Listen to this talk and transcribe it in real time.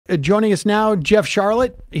Joining us now, Jeff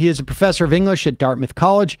Sharlet. He is a professor of English at Dartmouth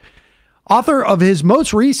College, author of his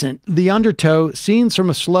most recent, The Undertow, Scenes from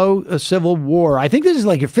a Slow Civil War. I think this is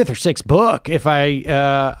like your fifth or sixth book, if I,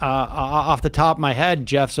 off the top of my head,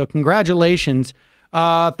 Jeff. So congratulations.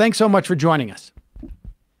 Thanks so much for joining us.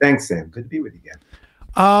 Thanks, Sam. Good to be with you again.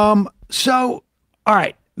 So, all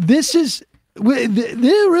right, this is a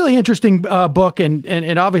really interesting book,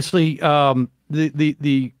 and obviously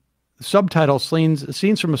the subtitle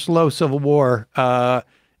Scenes from a Slow Civil War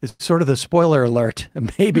is sort of the spoiler alert.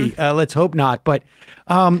 Maybe let's hope not, but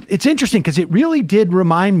it's interesting because it really did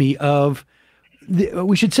remind me of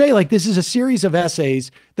we should say, like, this is a series of essays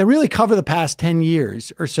that really cover the past 10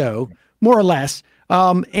 years or so, more or less,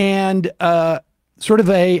 and sort of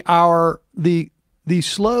the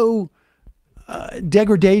slow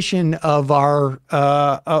degradation of our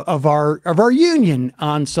union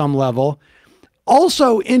on some level.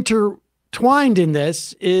 Also intertwined in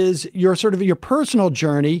this is your personal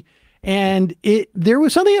journey, and there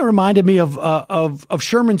was something that reminded me of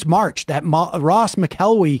Sherman's March, that Ross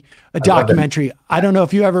McElwee documentary. I don't know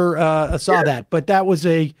if you ever saw that, but that was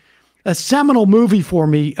a seminal movie for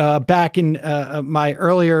me back in my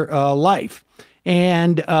earlier life.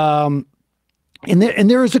 And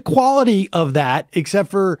there is a quality of that, except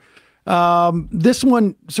for this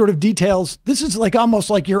one sort of details. This is like almost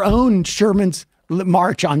like your own Sherman's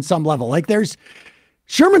March on some level. Like there's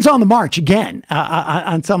Sherman's on the march again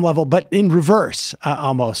on some level, but in reverse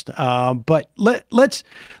almost. But let's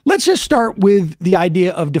just start with the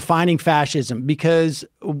idea of defining fascism, because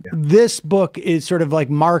this book is sort of like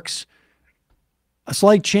marks a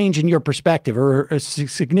slight change in your perspective, or a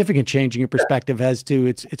significant change in your perspective as to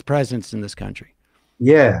its presence in this country.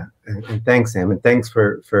 Yeah, and thanks, Sam, and thanks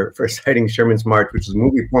for citing Sherman's March, which is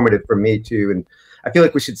movie formative for me too. And I feel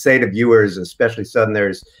like we should say to viewers, especially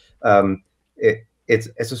Southerners, it's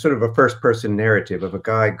a sort of a first-person narrative of a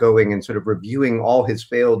guy going and sort of reviewing all his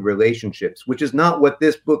failed relationships, which is not what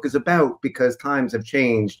this book is about, because times have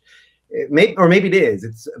changed. Or maybe it is.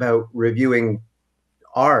 It's about reviewing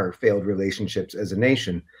our failed relationships as a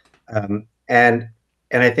nation, and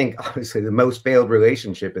I think obviously the most failed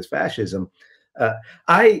relationship is fascism.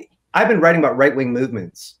 I've been writing about right-wing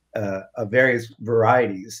movements of various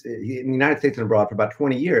varieties in the United States and abroad for about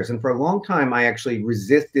 20 years, and for a long time I actually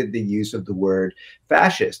resisted the use of the word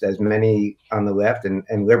fascist, as many on the left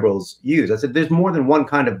and liberals use. I said there's more than one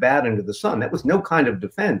kind of bad under the sun. That was no kind of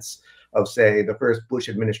defense of, say, the first Bush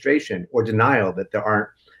administration, or denial that there aren't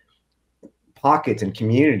pockets and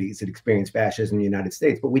communities that experience fascism in the United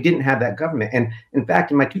States, but we didn't have that government. And in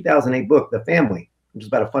fact, in my 2008 book, The Family, which is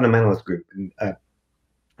about a fundamentalist group, and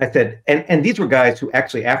I said, and these were guys who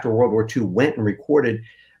actually after World War II went and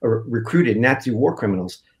recruited Nazi war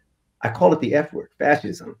criminals. I called it the F word,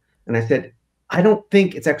 fascism. And I said, I don't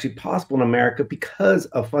think it's actually possible in America because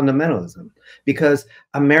of fundamentalism, because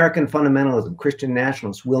American fundamentalism, Christian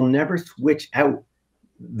nationalists, will never switch out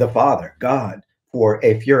the Father, God, for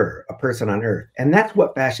a Führer, a person on earth. And that's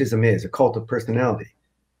what fascism is, a cult of personality.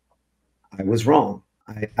 I was wrong.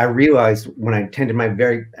 I realized when I attended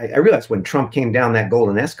I realized when Trump came down that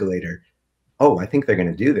golden escalator, oh, I think they're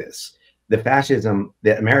going to do this. The fascism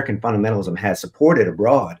that American fundamentalism has supported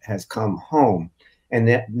abroad has come home. And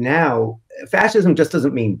that now fascism just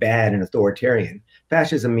doesn't mean bad and authoritarian.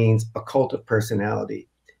 Fascism means a cult of personality.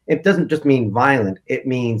 It doesn't just mean violent. It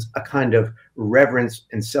means a kind of reverence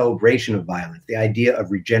and celebration of violence, the idea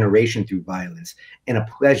of regeneration through violence and a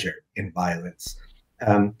pleasure in violence.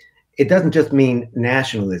 It doesn't just mean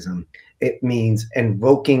nationalism. It means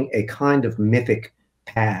invoking a kind of mythic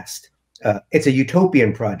past. It's a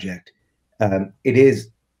utopian project. It is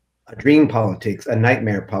a dream politics, a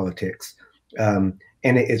nightmare politics. And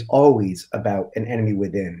it is always about an enemy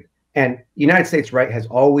within. And United States right has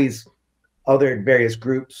always othered various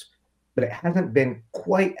groups, but it hasn't been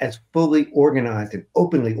quite as fully organized and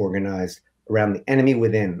openly organized around the enemy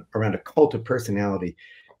within, around a cult of personality,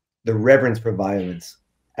 the reverence for violence,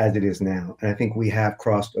 as it is now. And I think we have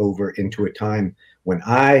crossed over into a time when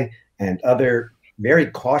I and other very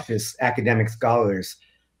cautious academic scholars,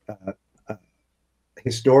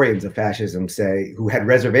 historians of fascism, say, who had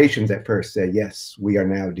reservations at first, say, yes, we are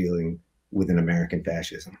now dealing with an American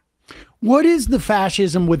fascism. What is the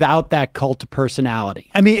fascism without that cult of personality?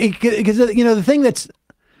 I mean, because, you know, the thing that's,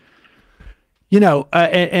 you know,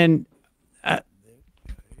 it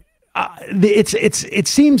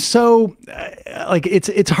seems so like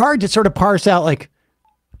it's hard to sort of parse out, like,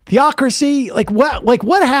 theocracy, like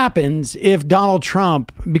what happens if Donald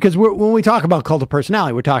Trump, because when we talk about cult of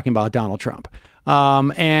personality, we're talking about Donald Trump.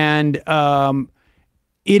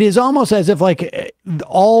 It is almost as if, like,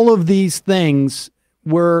 all of these things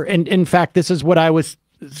were, and in fact, this is what I was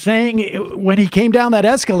saying when he came down that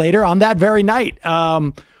escalator on that very night,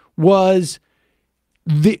 was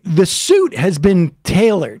the suit has been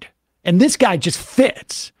tailored and this guy just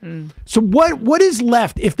fits. So what is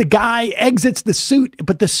left if the guy exits the suit,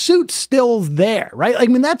 but the suit's still there, right? I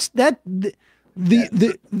mean,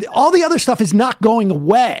 the all the other stuff is not going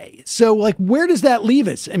away. So like, where does that leave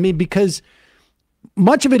us? I mean, because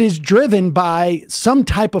much of it is driven by some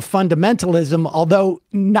type of fundamentalism, although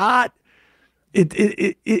not,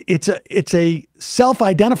 it's a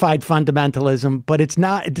self-identified fundamentalism, but it's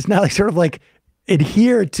not like sort of like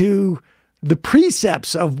adhere to the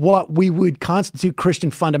precepts of what we would constitute Christian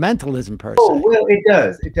fundamentalism per se. Oh, well, it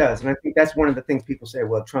does. It does. And I think that's one of the things people say,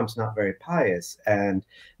 well, Trump's not very pious. And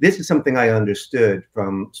this is something I understood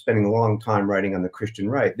from spending a long time writing on the Christian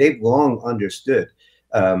right. They've long understood.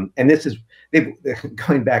 And this is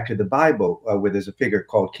going back to the Bible, where there's a figure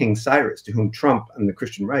called King Cyrus, to whom Trump and the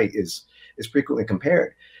Christian right is frequently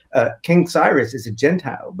compared. King Cyrus is a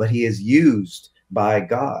Gentile, but he is used by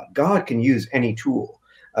God. God can use any tool.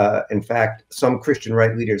 In fact, some Christian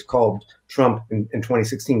right leaders called Trump in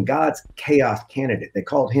 2016 God's chaos candidate. They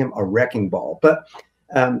called him a wrecking ball. But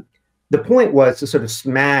the point was to sort of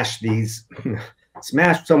smash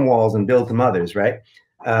some walls and build some others, right?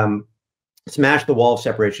 Smash the wall of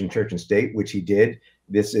separation of church and state, which he did.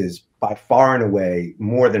 This is by far and away,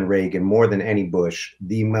 more than Reagan, more than any Bush,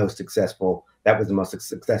 the most successful. That was the most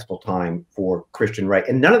successful time for Christian right.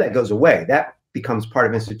 And none of that goes away. That becomes part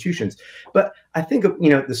of institutions. But I think of,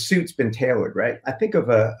 the suit's been tailored, right? I think of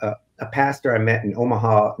a pastor I met in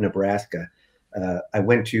Omaha, Nebraska. I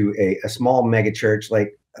went to a small mega church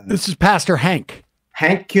like... this is Pastor Hank.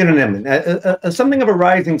 Hank Kuhneman, something of a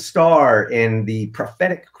rising star in the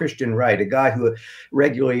prophetic Christian right, a guy who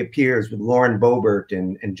regularly appears with Lauren Boebert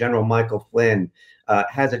and General Michael Flynn,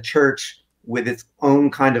 has a church with its own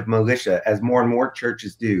kind of militia, as more and more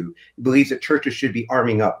churches do. He believes that churches should be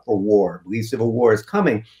arming up for war, believes civil war is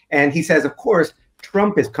coming. And he says, of course,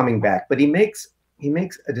 Trump is coming back, but he makes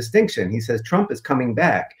a distinction. He says, Trump is coming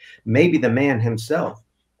back, maybe the man himself,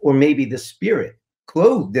 or maybe the spirit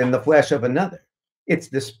clothed in the flesh of another. It's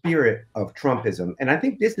the spirit of Trumpism. And I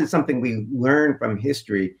think this is something we learn from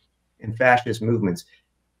history and fascist movements.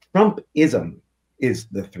 Trumpism is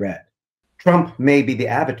the threat. Trump may be the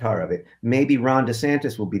avatar of it. Maybe Ron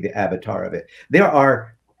DeSantis will be the avatar of it. There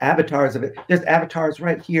are avatars of it. There's avatars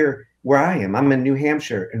right here where I am. I'm in New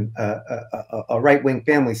Hampshire, and a right-wing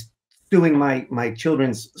family suing my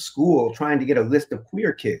children's school, trying to get a list of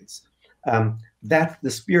queer kids. That's the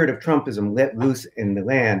spirit of Trumpism let loose in the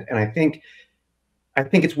land. And I think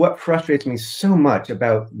it's what frustrates me so much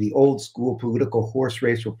about the old school political horse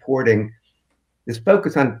race reporting. This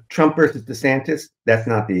focus on Trump versus DeSantis, that's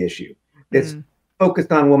not the issue. It's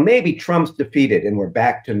focused on, well, maybe Trump's defeated and we're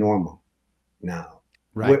back to normal now.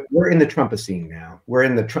 Right. We're in the Trumpocene now. We're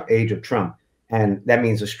in the age of Trump. And that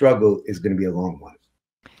means the struggle is going to be a long one.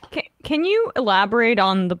 Can you elaborate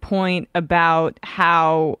on the point about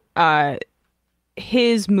how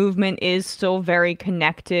his movement is still very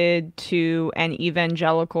connected to an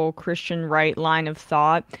evangelical Christian right line of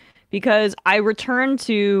thought? Because I returned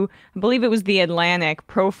to, I believe it was The Atlantic,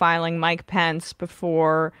 profiling Mike Pence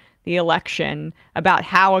before the election about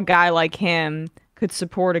how a guy like him could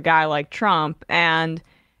support a guy like Trump. And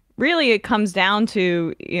really it comes down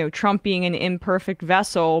to, Trump being an imperfect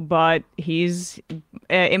vessel, but he's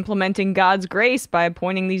implementing God's grace by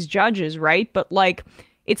appointing these judges, right? But like,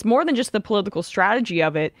 it's more than just the political strategy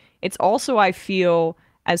of it. It's also, I feel,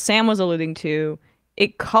 as Sam was alluding to,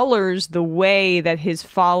 it colors the way that his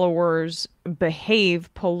followers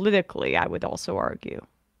behave politically, I would also argue.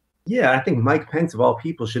 Yeah, I think Mike Pence, of all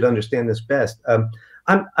people, should understand this best. I'm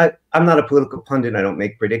not a political pundit. I don't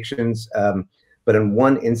make predictions. But in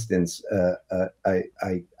one instance, I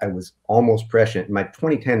was almost prescient. In my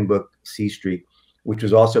 2010 book, C Street, which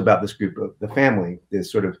was also about this group of the family,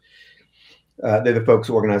 this sort of, they're the folks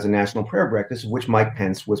who organized the National Prayer Breakfast, of which Mike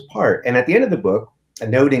Pence was part. And at the end of the book,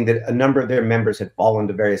 noting that a number of their members had fallen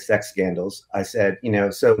to various sex scandals, I said,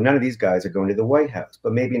 so none of these guys are going to the White House,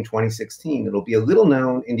 but maybe in 2016, it'll be a little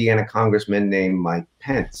known Indiana congressman named Mike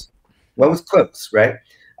Pence. Well, it was close, right?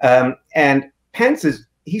 And Pence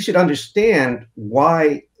he should understand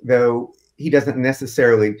why, though he doesn't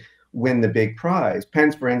necessarily win the big prize.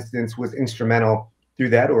 Pence, for instance, was instrumental through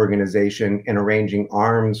that organization in arranging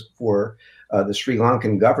arms for the Sri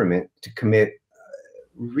Lankan government to commit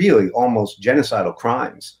really almost genocidal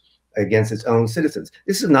crimes against its own citizens.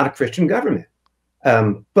 This is not a Christian government,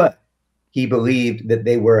 but he believed that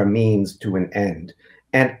they were a means to an end.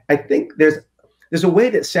 And I think there's a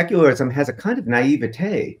way that secularism has a kind of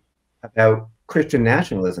naivete about Christian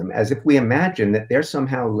nationalism, as if we imagine that they're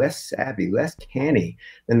somehow less savvy, less canny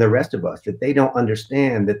than the rest of us, that they don't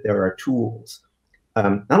understand that there are tools.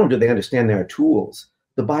 Not only do they understand there are tools,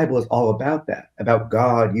 the Bible is all about that, about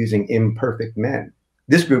God using imperfect men.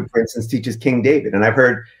 This group, for instance, teaches King David, and I've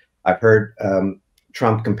heard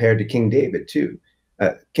Trump compared to King David too.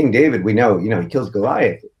 King David, we know, he kills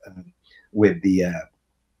Goliath with the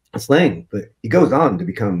sling, but he goes on to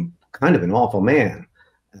become kind of an awful man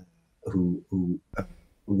who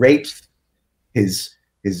rapes his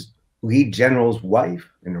lead general's wife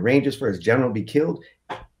and arranges for his general to be killed.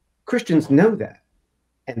 Christians know that,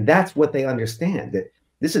 and that's what they understand. That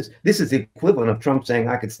this is the equivalent of Trump saying,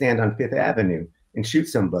 "I could stand on Fifth Avenue and shoot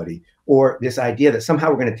somebody," or this idea that somehow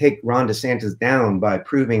we're going to take Ron DeSantis down by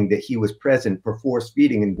proving that he was present for force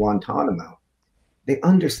feeding in Guantanamo. They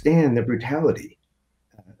understand the brutality,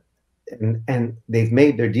 and they've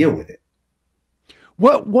made their deal with it.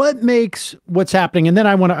 What makes what's happening, and then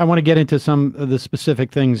I want to get into some of the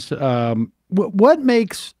specific things. What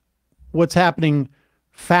makes what's happening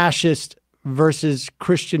fascist versus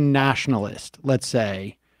Christian nationalist, let's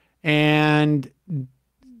say, and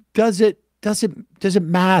does it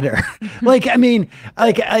matter?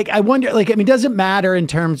 I wonder, does it matter in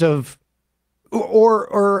terms of,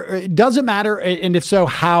 or does it matter? And if so,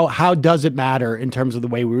 how does it matter in terms of the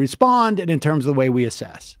way we respond and in terms of the way we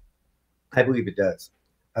assess? I believe it does.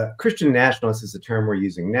 Christian nationalist is the term we're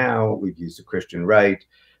using now. We've used the Christian right.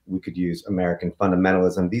 We could use American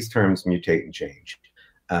fundamentalism. These terms mutate and change.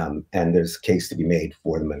 And there's a case to be made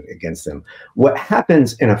for them and against them. What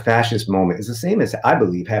happens in a fascist moment is the same as I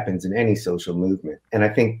believe happens in any social movement. And I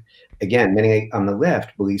think, again, many on the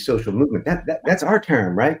left believe social movement. That's our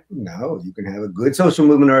term, right? No, you can have a good social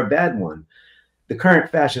movement or a bad one. The current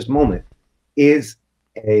fascist moment is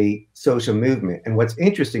a social movement. And what's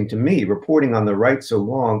interesting to me, reporting on the right so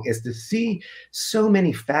long, is to see so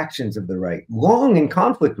many factions of the right, long in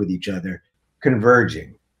conflict with each other,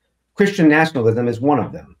 converging. Christian nationalism is one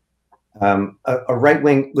of them. A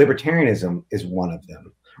right-wing libertarianism is one of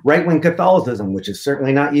them. Right-wing Catholicism, which is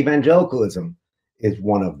certainly not evangelicalism, is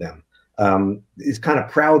one of them. This kind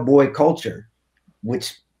of proud boy culture,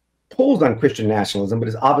 which pulls on Christian nationalism, but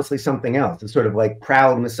is obviously something else. It's sort of like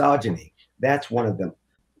proud misogyny. That's one of them.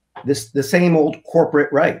 The same old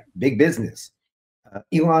corporate right, big business,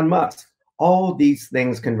 Elon Musk, all these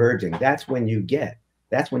things converging. That's when you get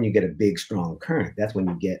a big, strong current. That's when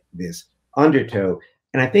you get this undertow.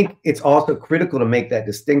 And I think it's also critical to make that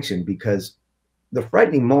distinction, because the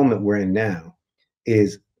frightening moment we're in now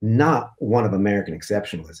is not one of American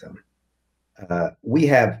exceptionalism. We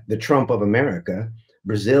have the Trump of America.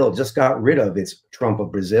 Brazil just got rid of its Trump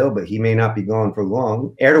of Brazil, but he may not be gone for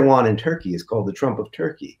long. Erdogan in Turkey is called the Trump of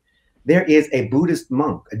Turkey. There is a Buddhist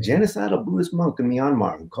monk, a genocidal Buddhist monk in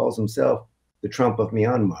Myanmar who calls himself the Trump of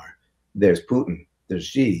Myanmar. There's Putin. There's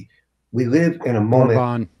Xi. We live in a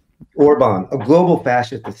moment. Orban, a global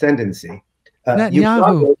fascist ascendancy.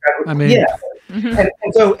 Netanyahu. Yeah.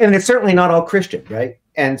 And it's certainly not all Christian, right?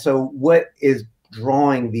 And so what is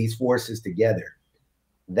drawing these forces together?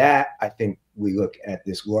 That, I think, we look at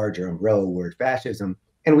this larger umbrella word fascism,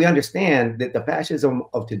 and we understand that the fascism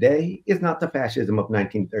of today is not the fascism of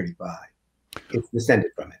 1935. It's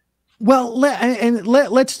descended from it. Well,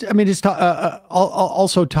 let's just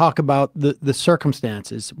also talk about the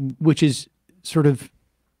circumstances, which is sort of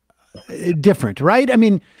different, right? I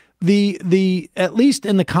mean, the at least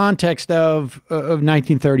in the context of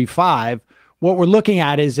 1935, what we're looking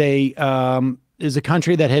at is a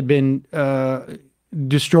country that had been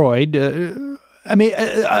destroyed.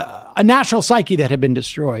 A national psyche that had been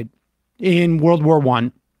destroyed in World War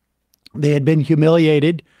I. They had been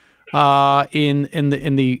humiliated in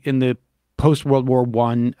the post World War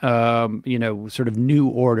I, sort of new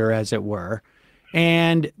order, as it were,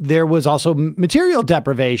 and there was also material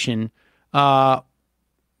deprivation.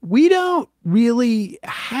 We don't really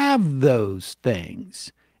have those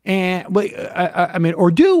things, and or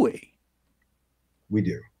do we? We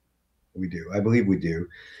do. We do. I believe we do.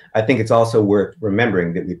 I think it's also worth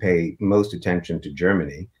remembering that we pay most attention to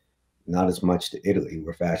Germany, not as much to Italy,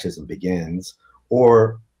 where fascism begins,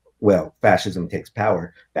 or, well, fascism takes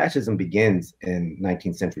power. Fascism begins in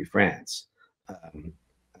 19th century France,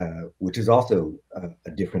 which is also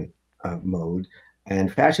a different mode.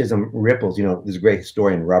 And fascism ripples. There's a great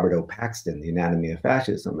historian, Robert O. Paxton, The Anatomy of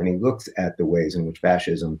Fascism, and he looks at the ways in which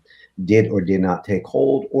fascism did or did not take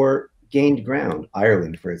hold or gained ground.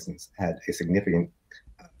 Ireland, for instance, had a significant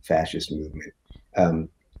fascist movement.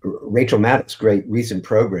 Rachel Maddow's great recent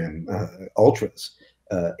program, Ultras,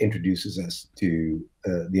 introduces us to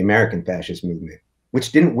the American fascist movement,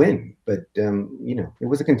 which didn't win, but it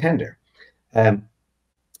was a contender. Um,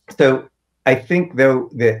 so I think though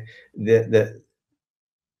the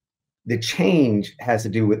change has to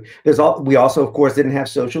do with we also of course didn't have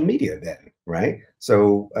social media then, right?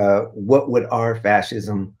 So what would our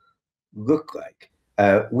fascism look like?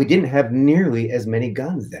 We didn't have nearly as many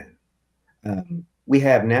guns then. We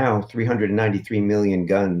have now 393 million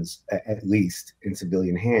guns at least in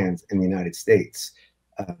civilian hands in the United States.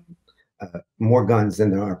 More guns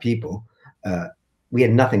than there are people. We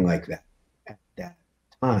had nothing like that at that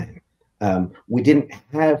time. We didn't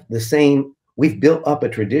have the same. We've built up a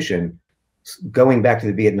tradition going back to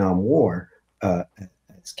the Vietnam War,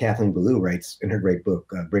 as Kathleen Belew writes in her great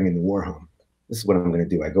book, Bringing the War Home. This is what I'm going to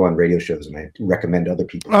do. I go on radio shows and I recommend other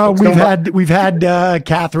people. We've had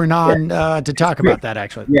Catherine on to talk about that,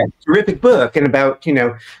 actually. Yeah, terrific book, and about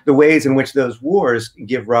the ways in which those wars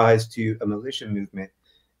give rise to a militia movement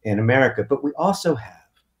in America. But we also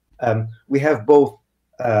have we have both.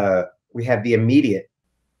 We have the immediate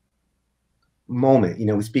moment.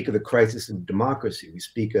 We speak of the crisis of democracy. We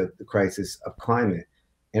speak of the crisis of climate.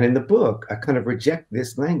 And in the book, I kind of reject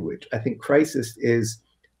this language. I think crisis is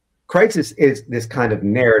this kind of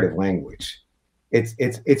narrative language.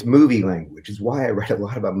 It's movie language. It's why I write a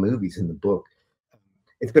lot about movies in the book.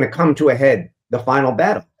 It's going to come to a head, the final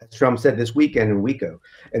battle, as Trump said this weekend in Waco.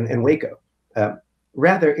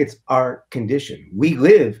 Rather, it's our condition. We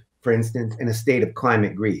live, for instance, in a state of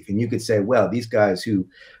climate grief. And you could say, well, these guys who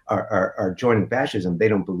are joining fascism, they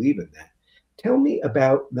don't believe in that. Tell me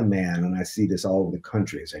about the man, and I see this all over the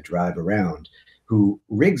country as I drive around, who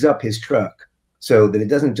rigs up his truck so that it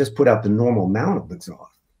doesn't just put out the normal amount of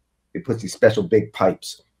exhaust. It puts these special big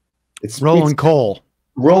pipes. It's rolling coal,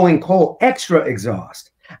 extra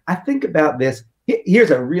exhaust. I think about this.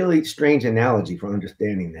 Here's a really strange analogy for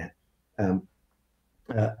understanding that.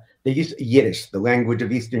 They used Yiddish, the language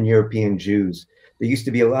of Eastern European Jews. There used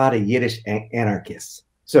to be a lot of Yiddish anarchists.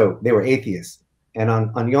 So they were atheists. And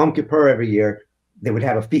on Yom Kippur every year, they would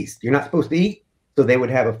have a feast. You're not supposed to eat, so they would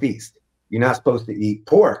have a feast. You're not supposed to eat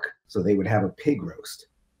pork, so they would have a pig roast.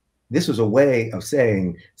 This was a way of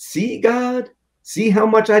saying, see, God, see how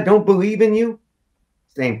much I don't believe in you?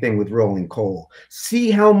 Same thing with rolling coal.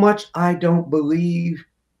 See how much I don't believe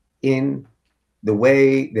in the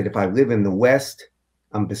way that if I live in the West,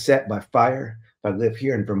 I'm beset by fire. If I live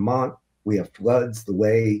here in Vermont, we have floods the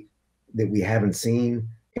way that we haven't seen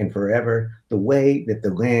in forever, the way that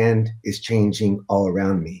the land is changing all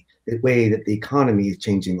around me, the way that the economy is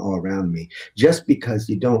changing all around me. Just because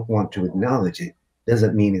you don't want to acknowledge it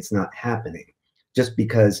doesn't mean it's not happening. Just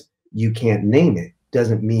because you can't name it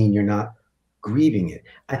doesn't mean you're not grieving it.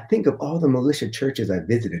 I think of all the militia churches I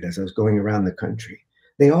visited as I was going around the country.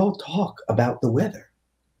 They all talk about the weather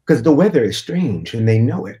because the weather is strange and they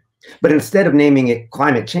know it. But instead of naming it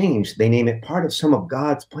climate change, they name it part of some of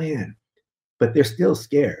God's plan. But they're still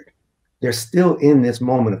scared. They're still in this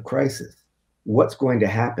moment of crisis. What's going to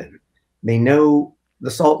happen? They know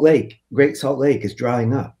the Salt Lake, Great Salt Lake is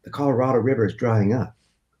drying up. The Colorado River is drying up.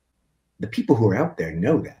 The people who are out there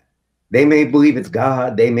know that. They may believe it's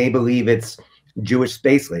God. They may believe it's Jewish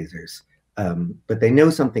space lasers. But they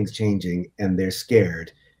know something's changing and they're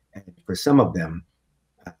scared. And for some of them,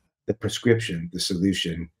 the prescription, the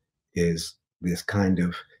solution is this kind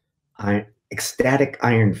of ecstatic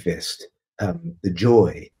iron fist, the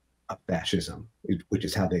joy of fascism, which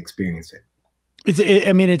is how they experience it. It's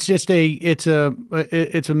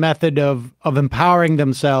a method of empowering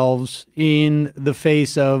themselves in the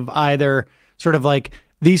face of either sort of like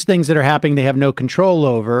these things that are happening they have no control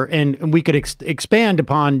over, and we could expand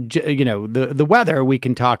upon the weather. We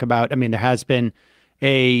can talk about. I mean, there has been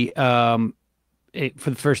for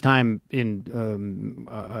the first time in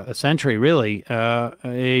a century, really,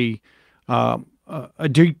 a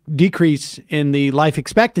decrease in the life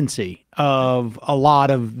expectancy of a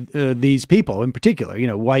lot of these people, in particular,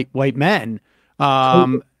 white men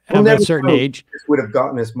of a certain age. This would have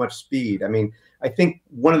gotten as much speed. I mean, I think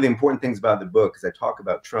one of the important things about the book is I talk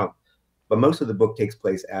about Trump, but most of the book takes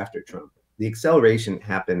place after Trump. The acceleration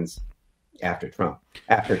happens after Trump,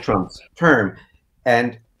 after Trump's term,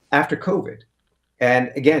 and after COVID.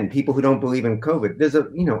 And again, people who don't believe in COVID, there's a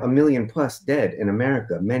million plus dead in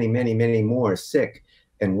America, many, many, many more sick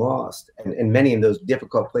and lost, and many in those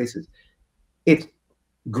difficult places. It's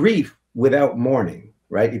grief without mourning,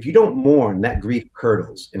 right? If you don't mourn, that grief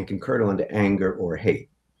curdles, and it can curdle into anger or hate.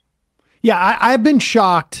 Yeah, I've been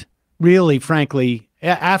shocked, really, frankly,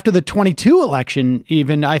 after the 22 election.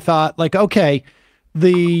 Even I thought, like, okay,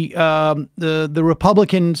 the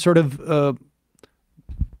Republican sort of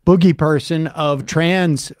boogie person of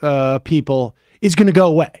trans people is going to go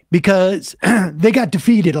away because they got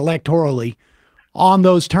defeated electorally on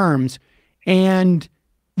those terms. And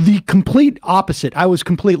the complete opposite, I was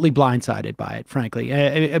completely blindsided by it, frankly.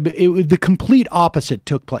 The complete opposite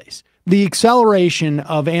took place. The acceleration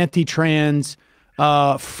of anti-trans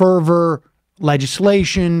fervor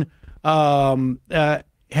legislation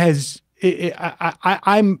has,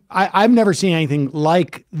 I've never seen anything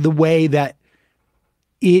like the way that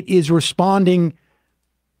it is responding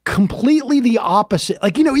completely the opposite.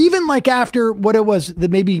 Like, even like after what it was,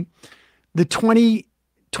 maybe the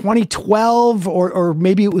 2012 or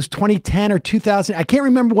maybe it was 2010 or 2000. I can't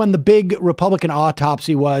remember when the big Republican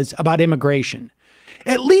autopsy was about immigration.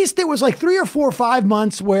 At least there was like 3 or 4 or 5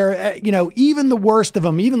 months where, even the worst of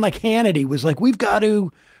them, even like Hannity was like, we've got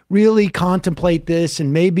to really contemplate this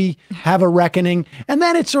and maybe have a reckoning. And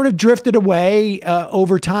then it sort of drifted away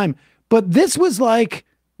over time. But this was like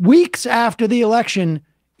weeks after the election.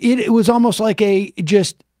 It was almost like a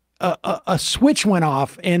switch went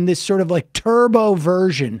off, and this sort of like turbo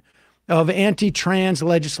version of anti-trans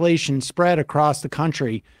legislation spread across the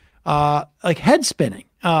country, like head spinning.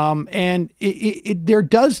 And there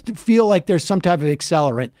does feel like there's some type of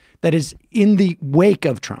accelerant that is in the wake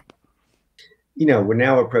of Trump. We're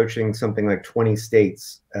now approaching something like 20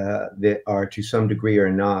 states that are to some degree or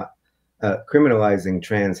not criminalizing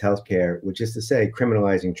trans healthcare, which is to say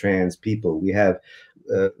criminalizing trans people. We have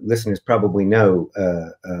listeners probably know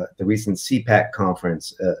the recent CPAC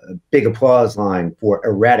conference, a big applause line for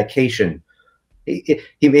eradication. He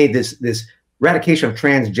made this eradication of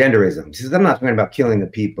transgenderism. He says, I'm not talking about killing the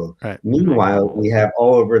people. Right. Meanwhile, we have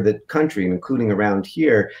all over the country, including around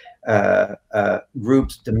here,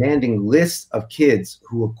 groups demanding lists of kids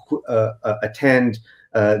who attend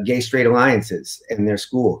gay straight alliances in their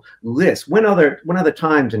school. Lists. When other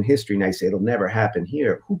times in history, and I say it'll never happen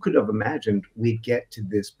here, who could have imagined we'd get to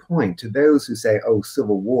this point? To those who say, oh,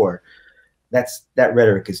 civil war, that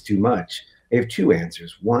rhetoric is too much. I have 2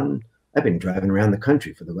 answers. One, I've been driving around the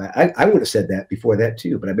country for the last, I would have said that before that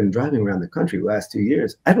too, but I've been driving around the country the last 2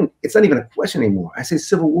 years. It's not even a question anymore. I say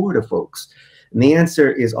civil war to folks. And the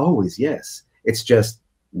answer is always yes. It's just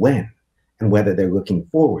when and whether they're looking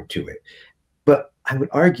forward to it. But I would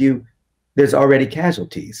argue there's already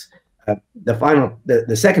casualties.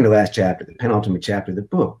 The second to last chapter, the penultimate chapter of the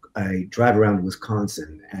book, I drive around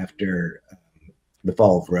Wisconsin after the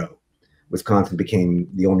fall of Roe. Wisconsin became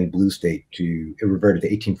the only blue state it reverted to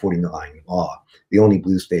 1849 law, the only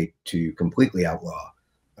blue state to completely outlaw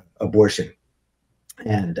abortion.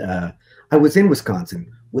 And I was in Wisconsin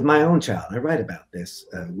with my own child. I write about this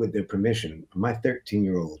with their permission. My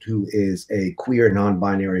 13-year-old, who is a queer,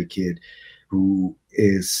 non-binary kid who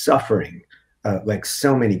is suffering, like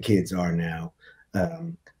so many kids are now,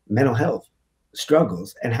 mental health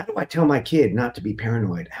struggles. And how do I tell my kid not to be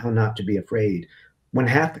paranoid, how not to be afraid, when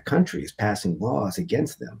half the country is passing laws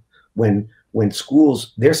against them, when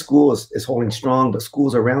schools, their school is holding strong, but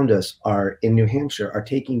schools around us in New Hampshire are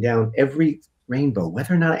taking down every rainbow,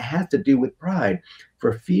 whether or not it has to do with pride,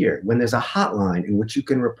 for fear, when there's a hotline in which you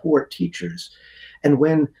can report teachers. And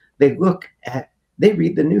when they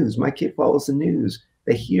read the news, my kid follows the news,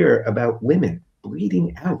 they hear about women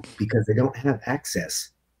bleeding out because they don't have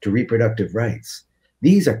access to reproductive rights.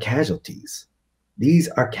 These are casualties. These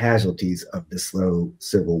are casualties of the slow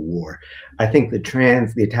civil war. I think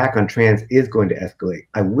the attack on trans is going to escalate.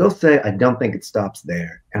 I will say I don't think it stops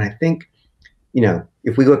there. And I think,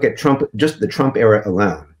 if we look at Trump, just the Trump era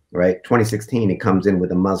alone, right? 2016, he comes in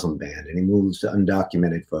with a Muslim ban and he moves to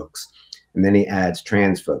undocumented folks. And then he adds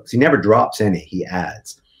trans folks. He never drops any, he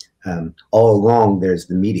adds. All along, there's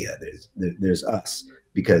the media, there's us,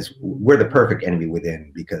 because we're the perfect enemy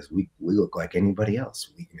within, because we look like anybody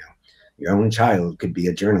else. Your own child could be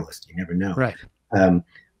a journalist. You never know. Right. And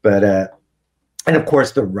of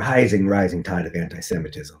course, the rising tide of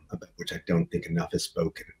anti-Semitism, about which I don't think enough is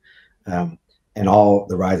spoken, and all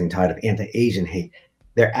the rising tide of anti-Asian hate,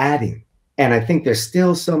 they're adding. And I think there's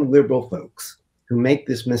still some liberal folks who make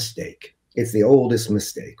this mistake. It's the oldest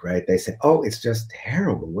mistake, right? They say, oh, it's just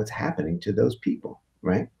terrible what's happening to those people,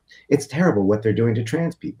 right? It's terrible what they're doing to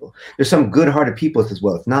trans people. There's some good-hearted people who says,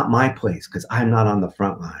 well, it's not my place because I'm not on the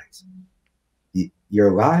front lines.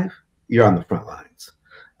 You're alive, you're on the front lines.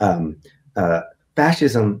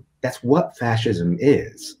 Fascism, that's what fascism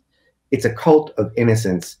is. It's a cult of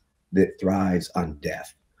innocence that thrives on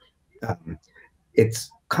death. It's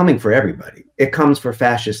coming for everybody. It comes for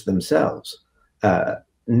fascists themselves.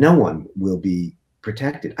 No one will be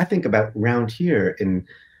protected. I think about around here,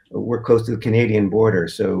 we're close to the Canadian border,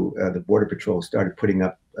 so the Border Patrol started putting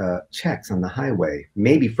up checks on the highway,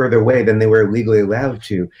 maybe further away than they were legally allowed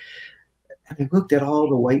to. And I looked at all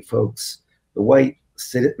the white folks, the white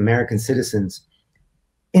American citizens,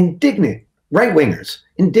 indignant Right-wingers,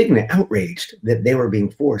 indignant, outraged that they were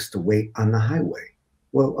being forced to wait on the highway.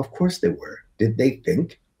 Well, of course they were. Did they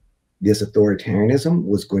think this authoritarianism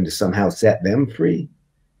was going to somehow set them free?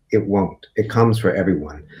 It won't. It comes for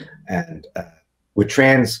everyone. And with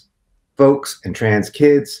trans folks and trans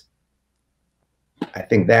kids, I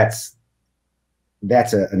think that's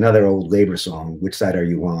another old labor song, Which Side Are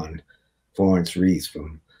You On? Florence Reese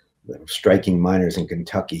from Striking Miners in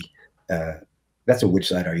Kentucky. That's a which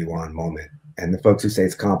side are you on moment. And the folks who say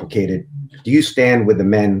it's complicated, do you stand with the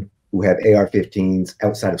men who have AR-15s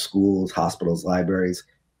outside of schools, hospitals, libraries,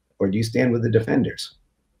 or do you stand with the defenders?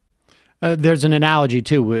 There's an analogy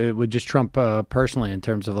too with just Trump personally in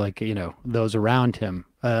terms of like, you know, those around him.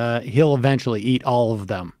 He'll eventually eat all of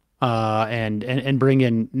them and bring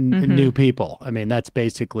in new people. I mean, that's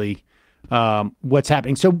basically what's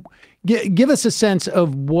happening. So give us a sense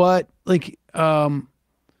of what, like,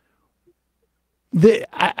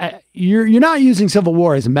 you're not using civil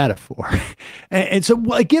war as a metaphor, and so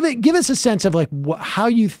give us a sense of like how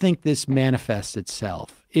you think this manifests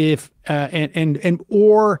itself, if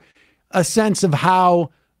or a sense of how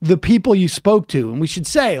the people you spoke to, and we should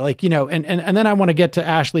say, like, you know, and then I want to get to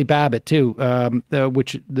Ashley Babbitt too,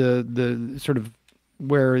 which the sort of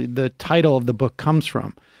where the title of the book comes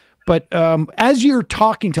from, but as you're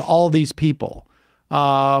talking to all these people,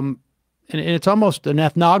 and it's almost an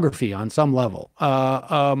ethnography on some level.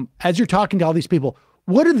 As you're talking to all these people,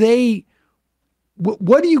 what do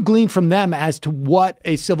you glean from them as to what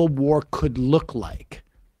a civil war could look like?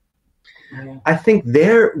 I think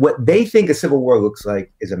what they think a civil war looks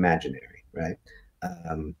like is imaginary, right?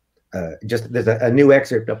 Just there's a new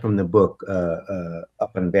excerpt up from the book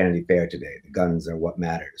up on Vanity Fair today. The guns are what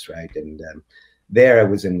matters, right? And there I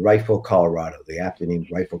was in Rifle, Colorado, the aptly named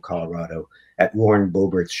Rifle, Colorado, at Lauren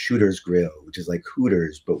Boebert's Shooter's Grill, which is like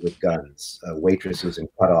Hooters, but with guns, waitresses in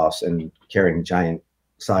cutoffs and carrying giant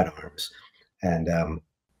sidearms. And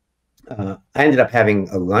I ended up having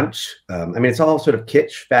a lunch. I mean, it's all sort of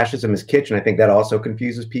kitsch. Fascism is kitsch, and I think that also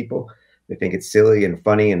confuses people. They think it's silly and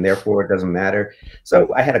funny, and therefore it doesn't matter.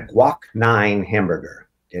 So I had a guac 9 hamburger.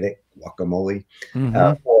 Get it? Guacamole.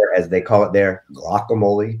 Or as they call it there,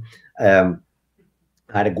 guacamole.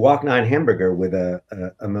 I had a guac 9 hamburger with a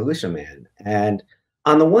militiaman. And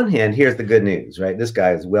on the one hand, here's the good news, right? This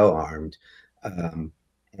guy is well armed.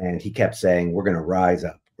 And he kept saying, we're going to rise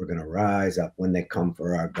up. We're going to rise up when they come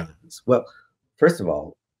for our guns. Well, first of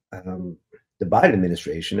all, the Biden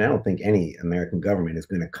administration, I don't think any American government is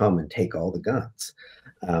going to come and take all the guns.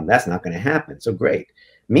 That's not going to happen. So great.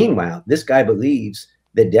 Meanwhile, this guy believes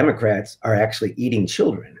that Democrats are actually eating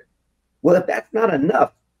children. Well, if that's not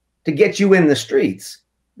enough to get you in the streets,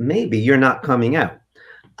 maybe you're not coming out.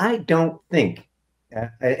 I don't think,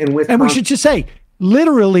 and we should just say,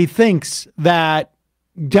 literally thinks that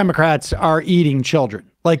Democrats are eating children,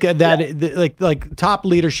 like that, yeah. like top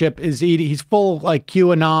leadership is eating. He's full like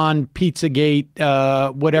QAnon,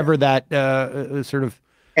 Pizzagate, whatever that sort of.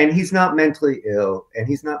 And he's not mentally ill, and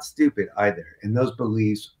he's not stupid either. And those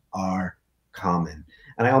beliefs are common.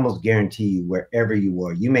 And I almost guarantee you, wherever you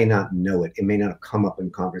are, you may not know it. It may not have come up in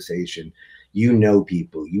conversation. You know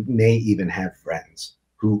people. You may even have friends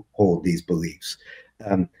who hold these beliefs.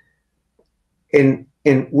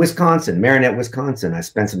 In Wisconsin, Marinette, Wisconsin, I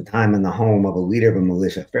spent some time in the home of a leader of a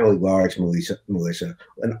militia, fairly large militia,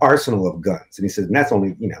 an arsenal of guns. And he says, and that's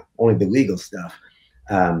only, you know, only the legal stuff.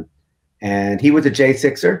 And he was a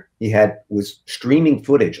J6er. He was streaming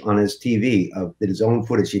footage on his TV of his own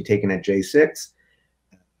footage he'd taken at J6.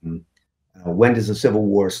 When does the Civil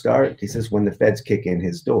War start? He says, when the feds kick in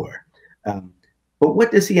his door. But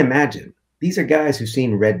what does he imagine? These are guys who've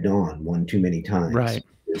seen Red Dawn one too many times. Right.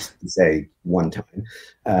 To say one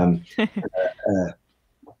time.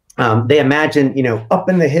 They imagine, you know, up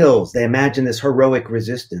in the hills, they imagine this heroic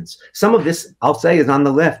resistance. Some of this, I'll say, is on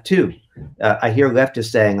the left too. I hear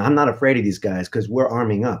leftists saying, I'm not afraid of these guys because we're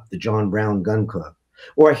arming up, the John Brown Gun Club.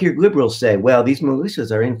 Or I hear liberals say, well, these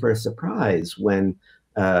militias are in for a surprise when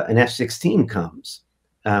an F-16 comes.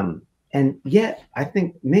 And yet, I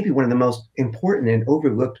think maybe one of the most important and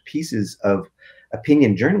overlooked pieces of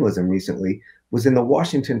opinion journalism recently was in the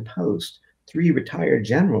Washington Post, 3 retired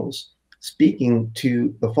generals speaking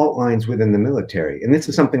to the fault lines within the military. And this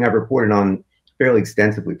is something I've reported on fairly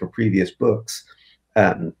extensively for previous books.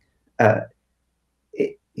 Where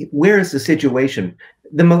is the situation?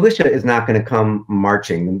 The militia is not going to come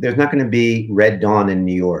marching. There's not going to be Red Dawn in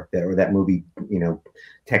New York, or that movie, you know,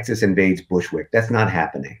 Texas Invades Bushwick. That's not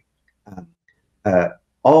happening.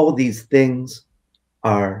 All these things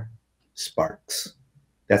are sparks.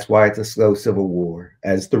 That's why it's a slow civil war,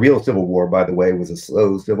 as the real Civil War, by the way, was a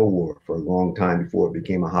slow civil war for a long time before it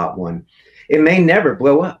became a hot one. It may never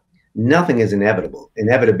blow up. Nothing is inevitable.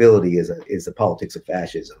 Inevitability is the politics of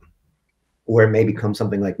fascism, or it may become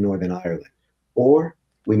something like Northern Ireland, or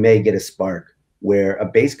we may get a spark where a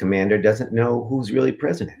base commander doesn't know who's really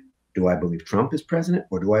president. Do I believe Trump is president,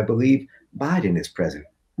 or do I believe Biden is president?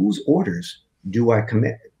 Whose orders do I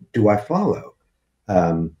commit? Do I follow?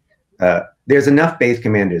 There's enough base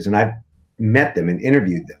commanders, and I've met them and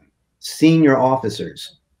interviewed them, senior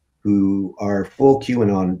officers who are full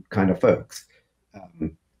QAnon kind of folks,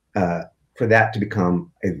 for that to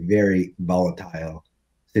become a very volatile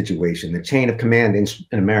situation. The chain of command in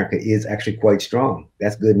America is actually quite strong.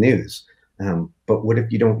 That's good news. But what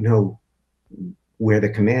if you don't know where the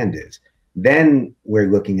command is? Then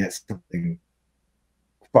we're looking at something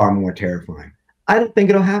far more terrifying. I don't think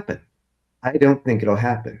it'll happen. I don't think it'll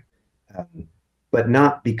happen. But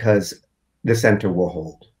not because the center will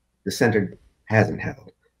hold. The center hasn't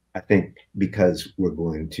held. I think because we're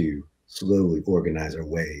going to slowly organize our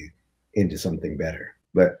way into something better.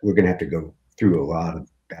 But we're going to have to go through a lot of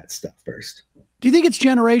bad stuff first. Do you think it's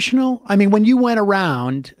generational? I mean, when you went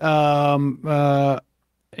around,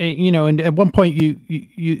 you know, and at one point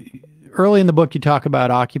you early in the book, you talk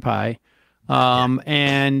about Occupy,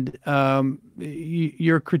 and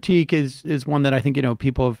your critique is one that I think, you know,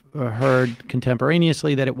 people have heard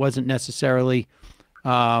contemporaneously, that it wasn't necessarily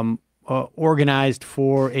organized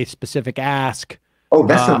for a specific ask. Oh,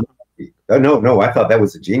 that's not. No, I thought that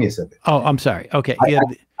was the genius of it. Oh, I'm sorry. Okay.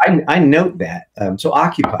 I note that. So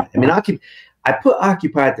Occupy. I mean, I put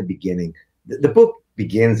Occupy at the beginning. The book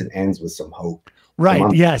begins and ends with some hope.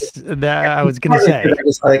 Right. Yes. That I was going to say. I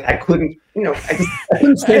was like, I couldn't, you know, I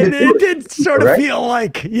couldn't stand it. It did sort of feel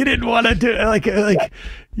like you didn't want to do it. Like,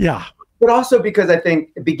 yeah. But also because I think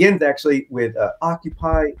it begins actually with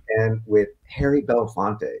Occupy and with Harry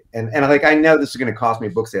Belafonte. And like, I know this is going to cost me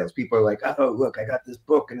book sales. People are like, oh, look, I got this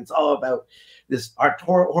book and it's all about this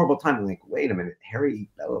horrible time. I'm like, wait a minute, Harry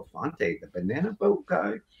Belafonte, the banana boat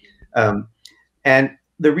guy. And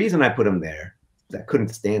the reason I put him there, I couldn't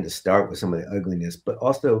stand to start with some of the ugliness, but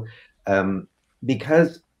also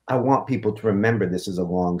because I want people to remember this is a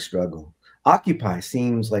long struggle. Occupy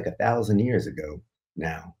seems like 1,000 years ago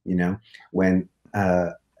now, you know, when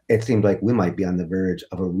it seemed like we might be on the verge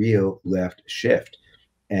of a real left shift.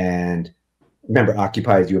 And remember,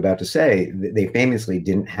 Occupy, as you were about to say, they famously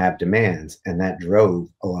didn't have demands, and that drove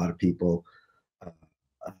a lot of people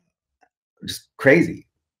just crazy.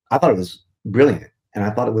 I thought it was brilliant, and I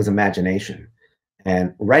thought it was imagination.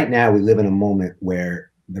 And right now we live in a moment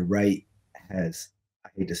where the right has, I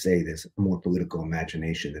hate to say this, more political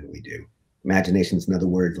imagination than we do. Imagination is another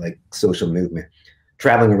word like social movement.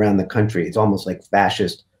 Traveling around the country, it's almost like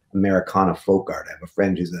fascist Americana folk art. I have a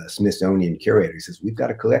friend who's a Smithsonian curator. He says, we've got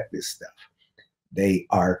to collect this stuff. They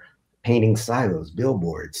are painting silos,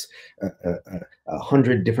 billboards,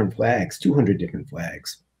 100 different flags, 200 different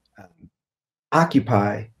flags.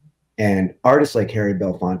 Occupy. And artists like Harry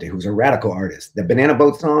Belafonte, who's a radical artist, the Banana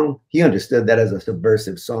Boat song, he understood that as a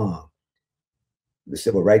subversive song. The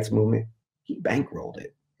civil rights movement, he bankrolled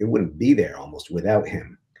it. It wouldn't be there almost without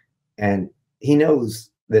him. And he knows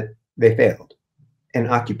that they failed, and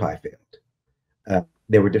Occupy failed.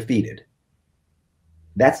 They were defeated.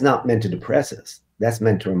 That's not meant to depress us. That's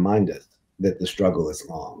meant to remind us that the struggle is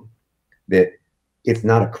long, that it's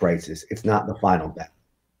not a crisis. It's not the final battle.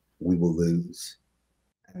 We will lose.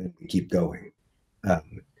 And we keep going.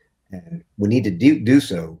 And we need to do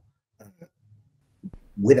so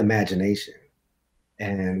with imagination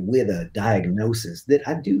and with a diagnosis that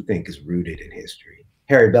I do think is rooted in history.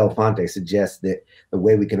 Harry Belafonte suggests that the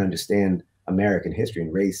way we can understand American history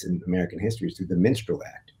and race in American history is through the Minstrel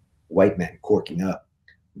Act, white men corking up,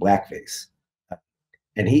 blackface.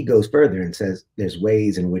 And he goes further and says there's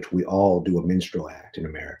ways in which we all do a Minstrel Act in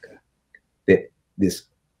America. That this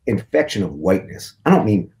infection of whiteness. I don't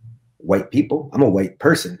mean white people. I'm a white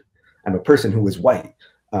person. I'm a person who is white.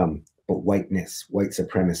 But whiteness, white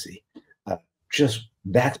supremacy, just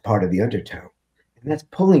that's part of the undertow. And that's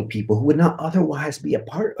pulling people who would not otherwise be a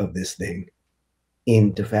part of this thing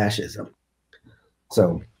into fascism.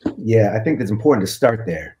 So, yeah, I think it's important to start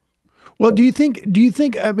there. Well, do you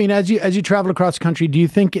think, I mean, as you travel across the country, do you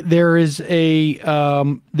think there is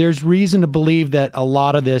there's reason to believe that a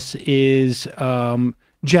lot of this is,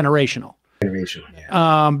 generational,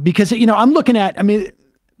 yeah. Because, you know, I'm looking at, I mean,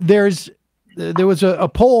 there was a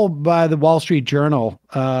poll by the Wall Street Journal,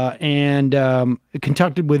 and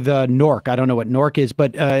conducted with NORC. I don't know what NORC is,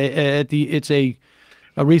 but it's a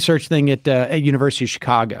research thing at University of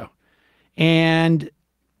Chicago, and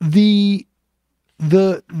the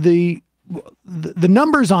the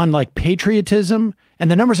numbers on like patriotism and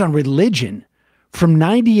the numbers on religion from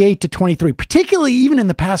 98 to 23, particularly even in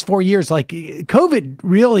the past 4 years, like COVID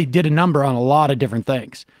really did a number on a lot of different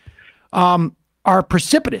things, are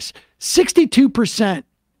precipitous. 62%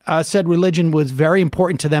 said religion was very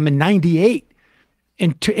important to them in 98,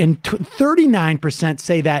 and 39%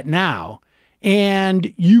 say that now.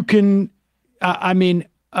 And you can, in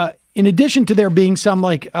addition to there being some,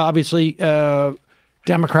 like, obviously,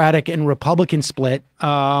 Democratic and Republican split,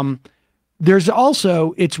 there's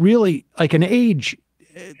also, it's really like an age,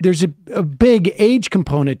 there's a big age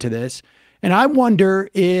component to this. And I wonder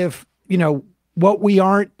if, what we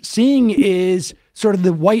aren't seeing is sort of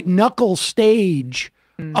the white knuckle stage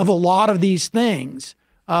of a lot of these things.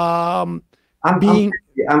 I'm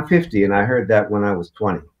 50, and I heard that when I was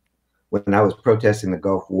 20, when I was protesting the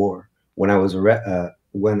Gulf War, when I was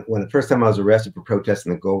when the first time I was arrested for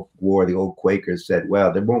protesting the Gulf War, the old Quakers said,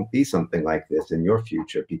 well, there won't be something like this in your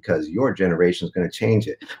future because your generation is going to change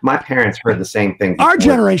it. My parents heard the same thing before. Our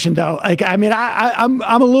generation, though, like, I'm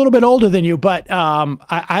a little bit older than you, but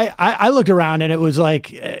I looked around and it was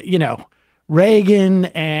like, Reagan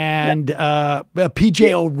and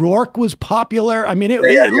PJ O'Rourke was popular. I mean, it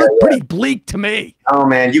looked pretty bleak to me. Oh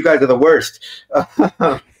man, you guys are the worst.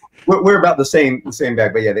 We're about the same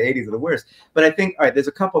bag, but yeah, the 80s are the worst. But I think, all right, there's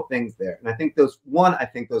a couple things there. And I think those, I'm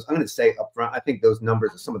going to say up front, I think those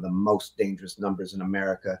numbers are some of the most dangerous numbers in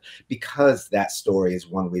America because that story is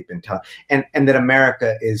one we've been taught. And that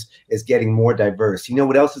America is getting more diverse. You know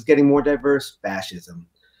what else is getting more diverse? Fascism.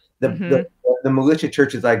 The militia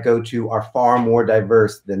churches I go to are far more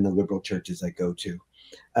diverse than the liberal churches I go to.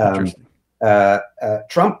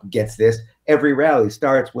 Trump gets this. Every rally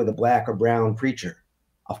starts with a black or brown preacher.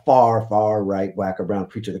 A far, far right black or brown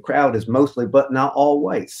preacher. The crowd is mostly, but not all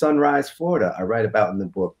white. Sunrise, Florida, I write about in the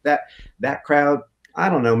book. That crowd, I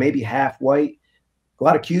don't know, maybe half white. A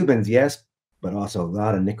lot of Cubans, yes, but also a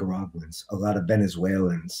lot of Nicaraguans, a lot of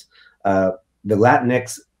Venezuelans. The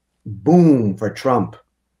Latinx boom for Trump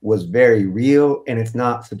was very real, and it's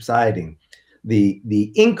not subsiding.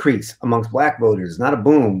 The increase amongst black voters is not a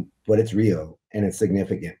boom, but it's real and it's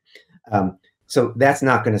significant. So that's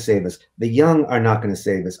not going to save us. The young are not going to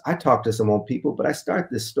save us. I talk to some old people, but I start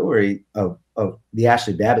this story of the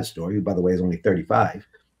Ashley Babbitt story, who, by the way, is only 35,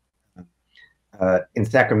 in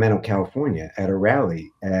Sacramento, California, at a rally,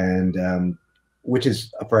 and which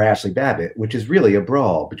is for Ashley Babbitt, which is really a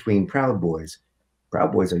brawl between Proud Boys.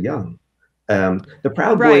 Proud Boys are young. The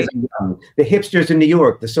Proud Boys are young. The hipsters in New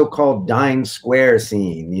York, the so-called Dime Square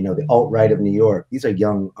scene, the alt-right of New York, these are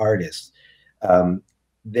young artists.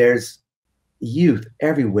 There's youth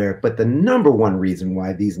everywhere, but the number one reason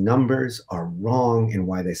why these numbers are wrong and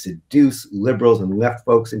why they seduce liberals and left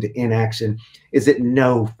folks into inaction is that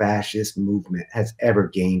no fascist movement has ever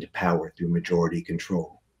gained power through majority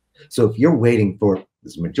control. So if you're waiting for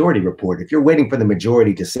this Majority Report, if you're waiting for the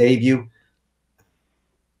majority to save you,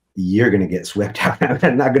 you're going to get swept out.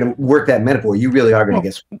 I'm not going to work that metaphor. You really are going to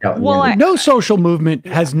get swept out. No social movement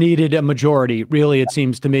has needed a majority, really, it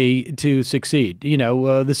seems to me, to succeed.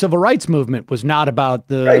 The civil rights movement was not about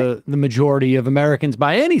the majority of Americans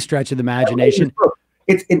by any stretch of the imagination.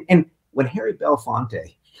 And when Harry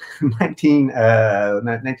Belafonte,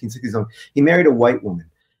 1960s, he married a white woman,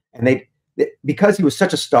 and because he was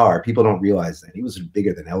such a star, people don't realize that he was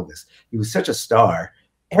bigger than Elvis. He was such a star.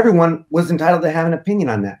 Everyone was entitled to have an opinion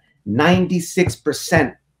on that.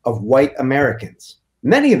 96% of white Americans,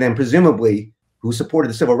 many of them presumably who supported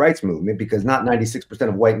the civil rights movement, because not 96%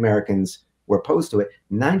 of white Americans were opposed to it.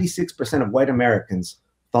 96% of white Americans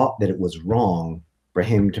thought that it was wrong for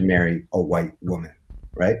him to marry a white woman,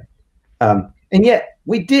 right? And yet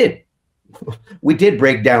we did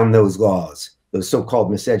break down those laws, those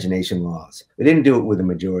so-called miscegenation laws. We didn't do it with a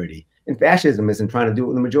majority. And fascism isn't trying to do it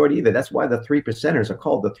with the majority either. That's why the 3%ers are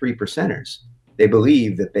called the 3%ers. They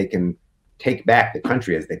believe that they can take back the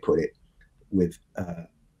country, as they put it, with a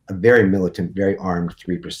very militant, very armed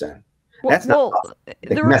 3%. That's not possible.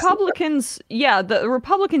 The Republicans, the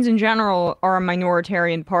Republicans in general are a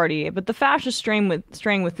minoritarian party, but the fascist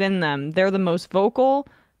strain within them, they're the most vocal,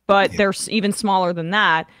 but they're even smaller than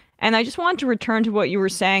that. And I just wanted to return to what you were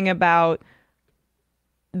saying about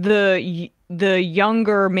the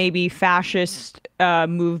younger, maybe fascist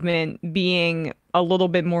movement being a little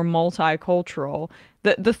bit more multicultural.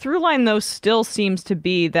 The through line, though, still seems to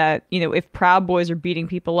be that, if Proud Boys are beating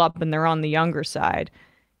people up and they're on the younger side,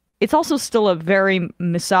 it's also still a very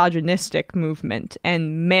misogynistic movement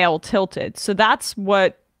and male tilted. So that's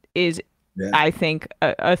what is, I think,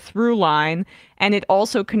 a through line. And it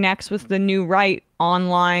also connects with the new right,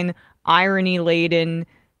 online, irony laden,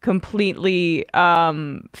 completely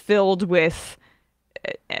filled with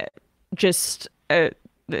just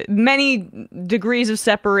many degrees of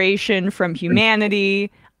separation from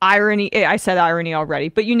humanity, irony. I said irony already,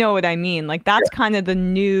 but you know what I mean. Like that's kind of the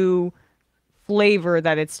new flavor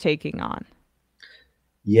that it's taking on.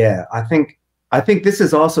 Yeah, I think this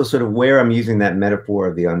is also sort of where I'm using that metaphor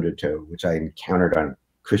of the undertow, which I encountered on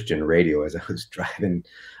Christian radio as I was driving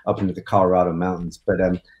up into the Colorado mountains. But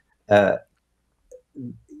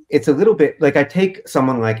it's a little bit like I take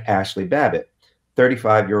someone like Ashley Babbitt,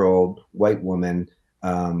 35-year-old white woman,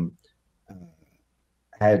 had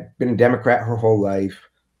been a Democrat her whole life,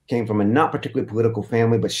 came from a not particularly political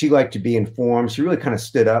family, but she liked to be informed. She really kind of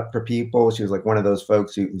stood up for people. She was like one of those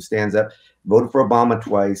folks who stands up, voted for Obama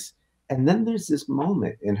twice. And then there's this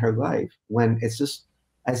moment in her life when it's just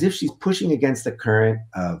as if she's pushing against the current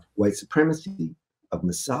of white supremacy, of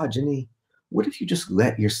misogyny. What if you just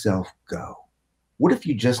let yourself go? What if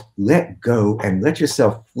you just let go and let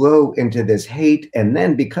yourself flow into this hate? And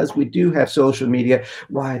then because we do have social media,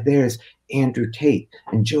 why there's Andrew Tate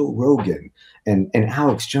and Joe Rogan and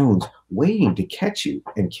Alex Jones waiting to catch you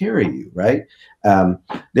and carry you, right?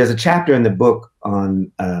 There's a chapter in the book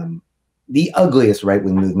on the ugliest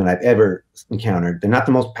right-wing movement I've ever encountered. They're not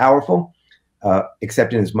the most powerful,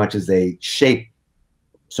 except in as much as they shape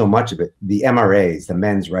so much of it. The MRAs, the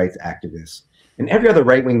men's rights activists, and every other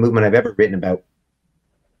right-wing movement I've ever written about,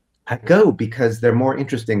 I go because they're more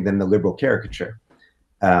interesting than the liberal caricature.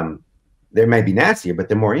 They may be nastier, but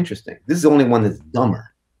they're more interesting. This is the only one that's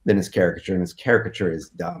dumber than his caricature, and his caricature is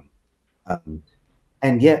dumb.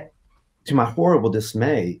 And yet, to my horrible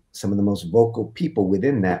dismay, some of the most vocal people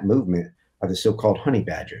within that movement are the so-called honey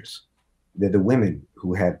badgers. They're the women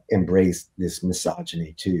who have embraced this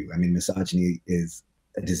misogyny too. I mean, misogyny is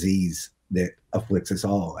a disease that afflicts us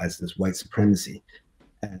all, as does white supremacy.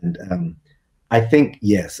 And I think,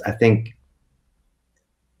 yes, I think,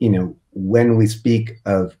 you know, when we speak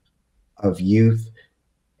of youth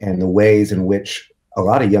and the ways in which a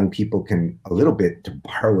lot of young people can, a little bit, to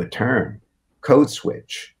borrow a term, code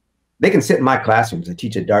switch. They can sit in my classrooms. I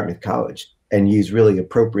teach at Dartmouth College and use really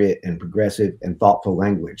appropriate and progressive and thoughtful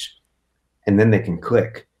language. And then they can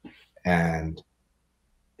click. And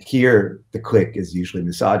here the click is usually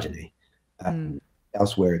misogyny.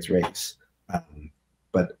 Elsewhere it's race.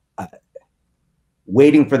 But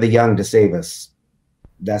waiting for the young to save us,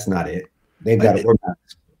 that's not it. They've got to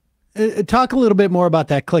organize. Talk a little bit more about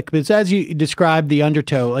that click, because as you described the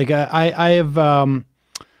undertow, like I have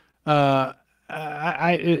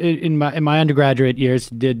in my undergraduate years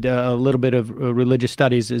did a little bit of religious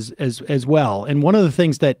studies as well, and one of the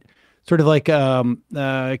things that sort of like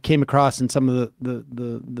came across in some of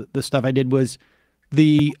the stuff I did was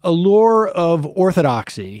the allure of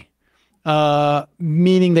orthodoxy,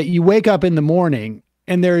 meaning that you wake up in the morning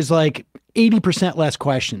and there's like 80% less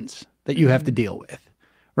questions that you have to deal with.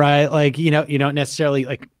 Right. Like, you know, you don't necessarily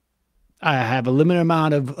like, I have a limited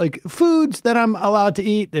amount of like foods that I'm allowed to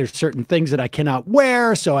eat. There's certain things that I cannot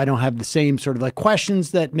wear. So I don't have the same sort of like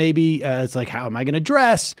questions that maybe it's like, how am I going to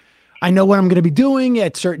dress? I know what I'm going to be doing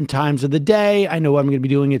at certain times of the day. I know what I'm going to be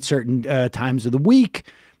doing at certain times of the week.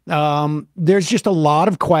 There's just a lot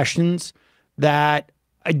of questions that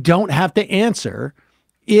I don't have to answer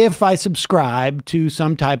if I subscribe to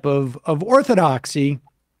some type of orthodoxy.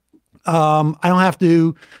 I don't have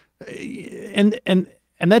to, and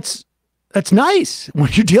that's nice when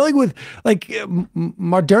you're dealing with like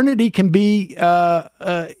modernity can be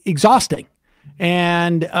exhausting,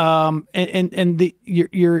 and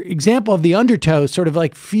your example of the undertow sort of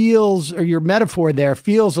like feels, or your metaphor there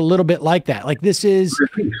feels a little bit like that. Like this is,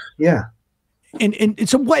 yeah. And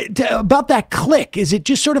so what about that click? Is it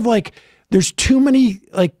just sort of like there's too many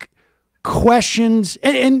like questions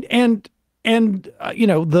and you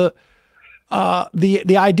know,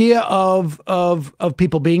 the idea of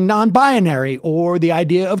people being non-binary, or the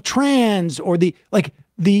idea of trans, or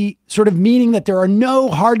the sort of meaning that there are no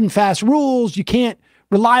hard and fast rules. You can't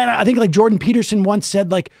rely on it. I think like Jordan Peterson once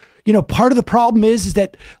said, like, you know, part of the problem is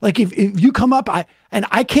that like, if you come up,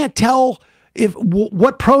 I can't tell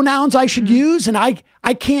what pronouns I should use. And I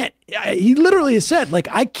can't, he literally has said, like,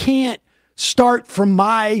 I can't start from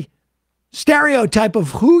my stereotype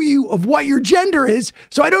of what your gender is.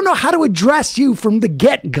 So I don't know how to address you from the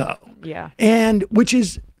get-go. Yeah. And which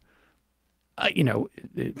is, you know,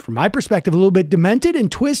 from my perspective, a little bit demented and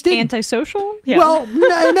twisted. Antisocial? Yeah. Well,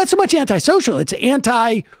 not so much antisocial. It's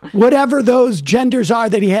anti whatever those genders are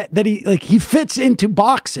that he fits into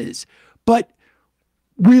boxes. But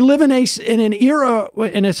we live in an era,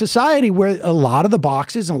 in a society where a lot of the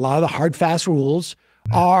boxes and a lot of the hard, fast rules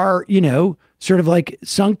are, you know, sort of like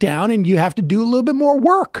sunk down, and you have to do a little bit more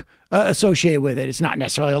work associated with it. It's not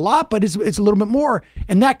necessarily a lot, but it's a little bit more.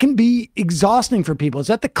 And that can be exhausting for people. Is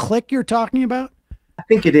that the click you're talking about? I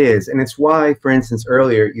think it is. And it's why, for instance,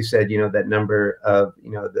 earlier you said, that number of,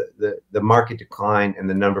 the market decline and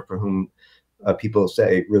the number for whom people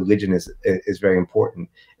say religion is very important.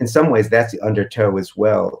 In some ways, that's the undertow as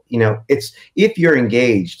well. It's, if you're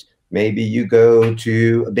engaged, maybe you go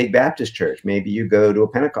to a big Baptist church, maybe you go to a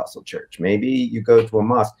Pentecostal church, maybe you go to a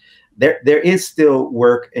mosque. There is still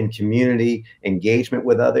work and community engagement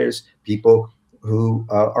with others, people who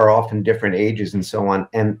are often different ages and so on.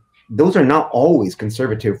 And those are not always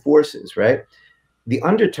conservative forces, right? The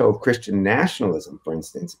undertow of Christian nationalism, for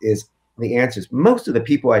instance, is the answers. Most of the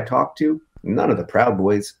people I talk to, none of the Proud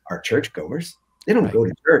Boys are churchgoers. They don't go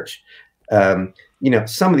to church.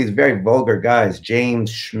 Some of these very vulgar guys, James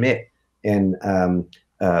Schmidt in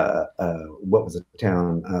what was the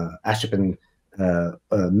town? Ashburn,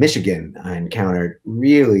 Michigan, I encountered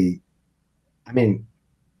really,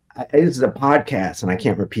 this is a podcast and I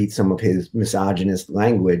can't repeat some of his misogynist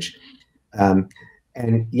language.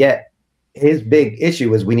 And yet his big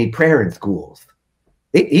issue is we need prayer in schools.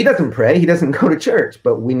 He doesn't pray, he doesn't go to church,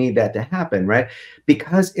 but we need that to happen, right?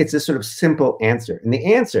 Because it's a sort of simple answer. And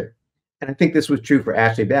the answer, and I think this was true for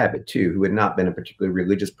Ashley Babbitt too, who had not been a particularly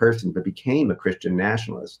religious person, but became a Christian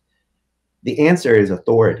nationalist. The answer is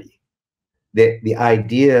authority. The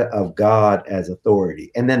idea of God as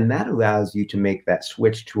authority. And then that allows you to make that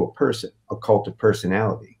switch to a person, a cult of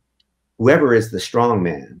personality. Whoever is the strong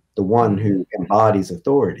man, the one who embodies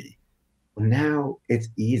authority. Well, now it's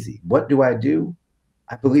easy. What do?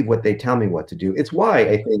 I believe what they tell me what to do. It's why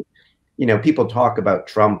I think, people talk about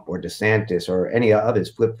Trump or DeSantis or any others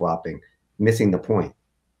flip-flopping, missing the point.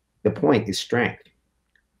 The point is strength.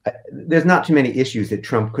 There's not too many issues that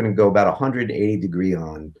Trump couldn't go about 180 degree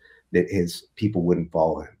on that his people wouldn't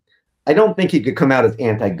follow him. I don't think he could come out as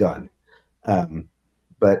anti-gun,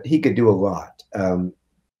 but he could do a lot.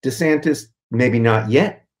 DeSantis, maybe not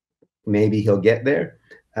yet. Maybe he'll get there.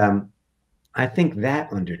 I think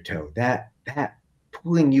that undertow, that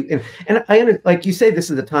pulling you in, and like you say, this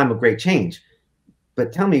is a time of great change,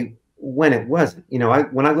 but tell me when it wasn't.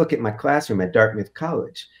 When I look at my classroom at Dartmouth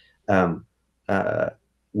College,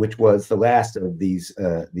 which was the last of these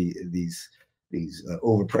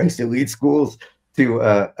overpriced elite schools to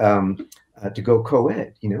go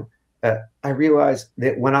co-ed, I realized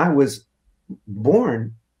that when I was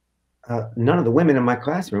born, none of the women in my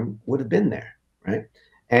classroom would have been there, right?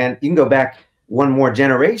 And you can go back one more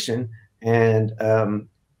generation, and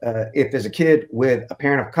if there's a kid with a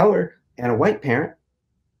parent of color and a white parent,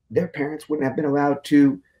 their parents wouldn't have been allowed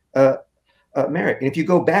to marry. And if you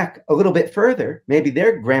go back a little bit further, maybe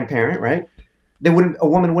their grandparent, right? A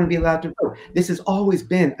woman wouldn't be allowed to vote. This has always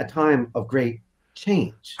been a time of great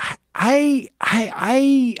change. I'm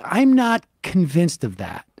not convinced of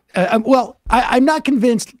that. I'm not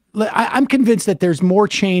convinced. I'm convinced that there's more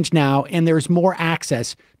change now and there's more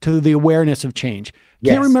access to the awareness of change.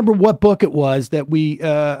 Yes. Can't remember what book it was that we,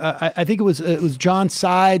 I think it was John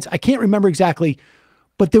Sides. I can't remember exactly,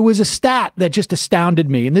 but there was a stat that just astounded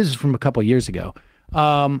me. And this is from a couple of years ago.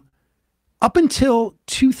 Up until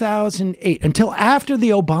 2008, until after the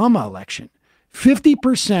Obama election,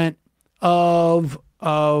 50% of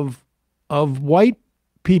white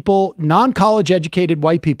people, non-college educated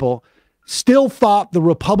white people, still thought the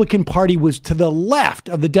Republican Party was to the left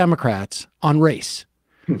of the Democrats on race.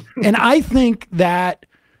 And I think that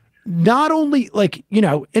not only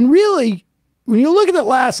and really, when you look at the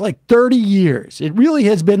last 30 years, it really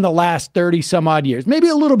has been the last 30 some odd years, maybe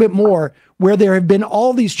a little bit more, where there have been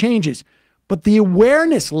all these changes. But the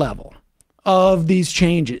awareness level of these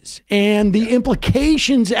changes and the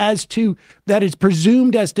implications as to that is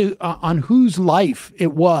presumed as to on whose life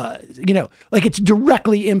it was, it's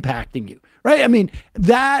directly impacting you, right? I mean,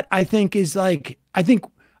 that I think is I think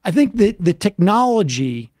the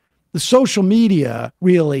technology, the social media,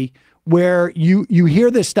 really, where you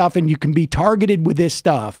hear this stuff and you can be targeted with this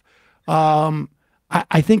stuff. I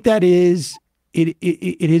think that is.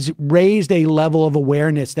 It has raised a level of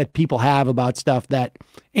awareness that people have about stuff that,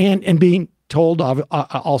 and being told of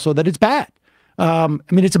also that it's bad.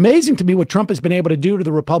 It's amazing to me what Trump has been able to do to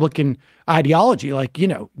the Republican ideology.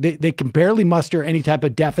 They can barely muster any type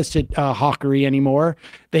of deficit hawkery anymore.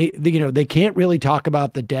 They can't really talk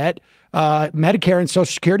about the debt. Medicare and Social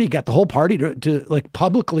Security got the whole party to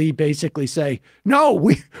publicly basically say, no,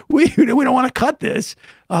 we don't want to cut this.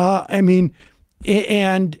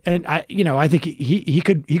 And I think he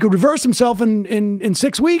could reverse himself in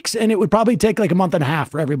 6 weeks, and it would probably take a month and a half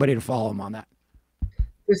for everybody to follow him on that.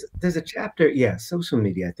 there's a chapter, yeah, social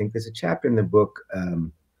media. I think there's a chapter in the book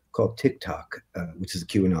called TikTok, which is a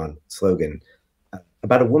QAnon slogan,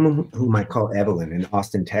 about a woman whom I call Evelyn in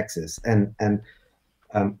Austin, Texas, and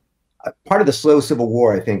part of the slow civil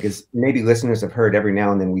war, I think, is maybe listeners have heard every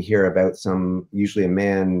now and then we hear about usually a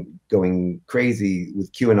man going crazy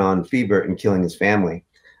with QAnon fever and killing his family.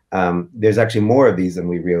 There's actually more of these than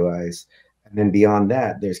we realize. And then beyond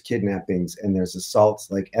that, there's kidnappings and there's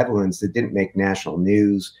assaults like Evelyn's that didn't make national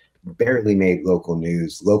news, barely made local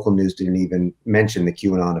news. Local news didn't even mention the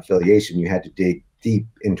QAnon affiliation. You had to dig deep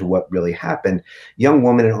into what really happened. Young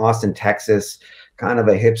woman in Austin, Texas, kind of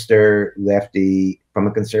a hipster lefty from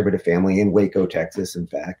a conservative family in Waco, Texas, in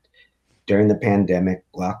fact, during the pandemic,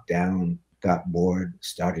 locked down, got bored,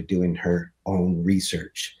 started doing her own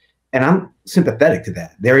research. And I'm sympathetic to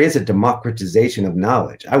that. There is a democratization of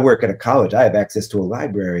knowledge. I work at a college. I have access to a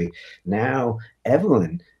library. Now,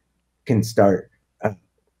 Evelyn can start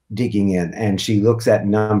digging in, and she looks at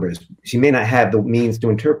numbers. She may not have the means to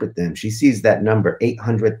interpret them. She sees that number,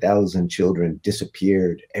 800,000 children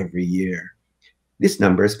disappeared every year. This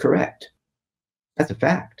number is correct. That's a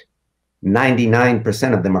fact.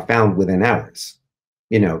 99% of them are found within hours.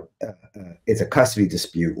 You know, it's a custody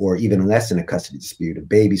dispute, or even less than a custody dispute, a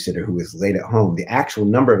babysitter who is late at home. The actual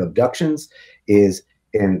number of abductions is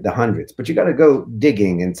in the hundreds, but you got to go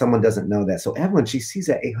digging, and someone doesn't know that. So Evelyn, she sees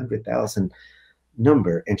that 800,000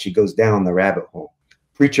 number, and she goes down the rabbit hole.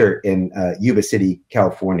 Preacher in Yuba City,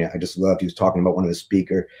 California, I just loved, he was talking about one of the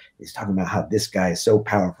speakers. He's talking about how this guy is so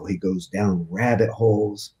powerful. He goes down rabbit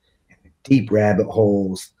holes, deep rabbit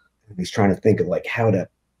holes. And he's trying to think of like how to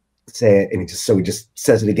say it. And he just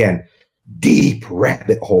says it again, deep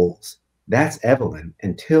rabbit holes. That's Evelyn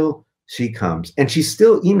until she comes. And she's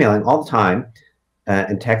still emailing all the time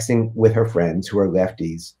and texting with her friends who are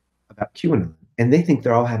lefties about QAnon. And they think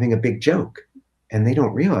they're all having a big joke. And they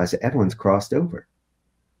don't realize that Evelyn's crossed over.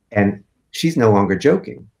 And she's no longer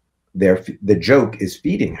joking. The joke is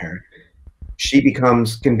feeding her. She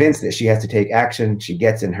becomes convinced that she has to take action. She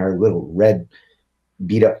gets in her little red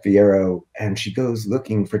beat up Fiero and she goes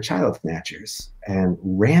looking for child snatchers and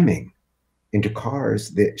ramming into cars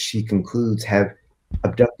that she concludes have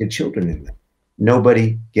abducted children in them.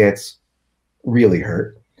 Nobody gets really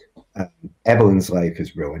hurt. Evelyn's life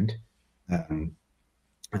is ruined.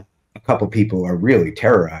 A couple people are really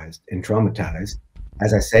terrorized and traumatized.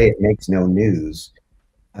 As I say, it makes no news.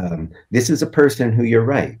 This is a person who, you're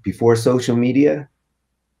right, before social media,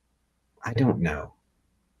 I don't know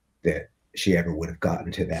that she ever would have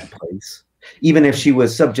gotten to that place. Even if she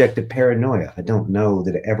was subject to paranoia, I don't know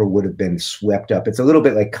that it ever would have been swept up. It's a little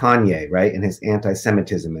bit like Kanye, right? And his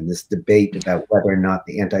anti-Semitism and this debate about whether or not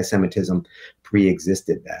the anti-Semitism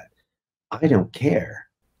pre-existed that. I don't care.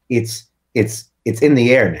 It's in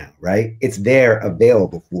the air now, right? It's there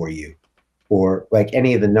available for you. Or like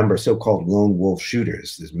any of the number so-called lone wolf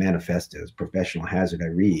shooters, there's manifestos, professional hazard I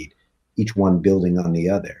read, each one building on the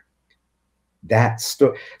other.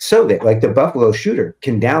 So that like the Buffalo shooter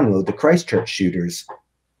can download the Christchurch shooters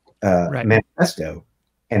manifesto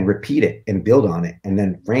and repeat it and build on it and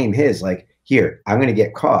then frame his like, here, I'm going to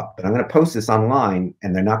get caught, but I'm going to post this online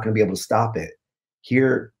and they're not going to be able to stop it.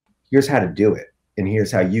 Here's how to do it. And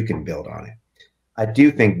here's how you can build on it. I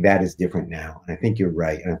do think that is different now. And I think you're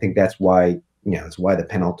right. And I think that's why, it's why the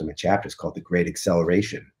penultimate chapter is called the Great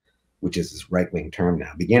Acceleration, which is this right-wing term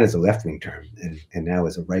now. It began as a left-wing term and now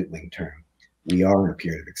is a right-wing term. We are in a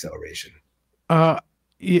period of acceleration.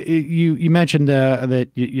 You mentioned that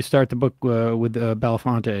you start the book with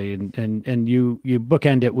Belafonte and you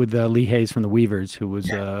bookend it with Lee Hayes from the Weavers, who was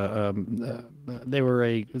they were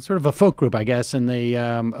a sort of a folk group, I guess, and they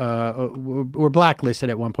were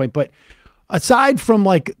blacklisted at one point. But aside from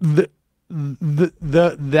like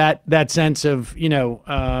that sense of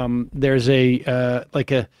there's a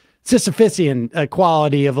like a Sisyphusian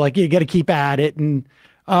quality of like you got to keep at it, and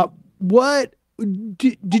what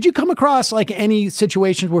did you come across like any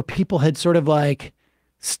situations where people had sort of like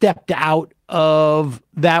stepped out of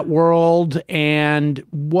that world, and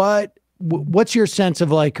what's your sense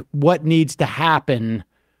of like what needs to happen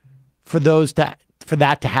for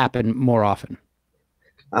that to happen more often?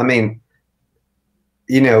 I mean,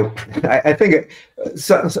 I think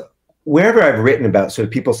so wherever I've written about, so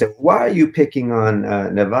people say, why are you picking on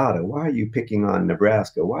Nevada? Why are you picking on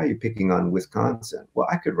Nebraska? Why are you picking on Wisconsin? Well,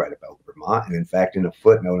 I could write about Vermont. And in fact, in a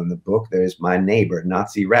footnote in the book, there's my neighbor,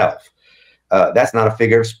 Nazi Ralph. That's not a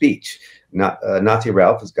figure of speech. Nazi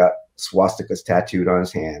Ralph has got swastikas tattooed on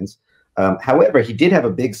his hands. However, he did have a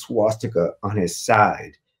big swastika on his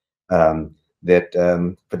side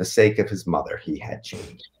that for the sake of his mother, he had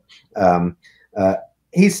changed.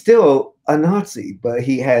 He's still a Nazi, but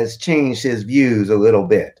he has changed his views a little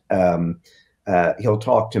bit. He'll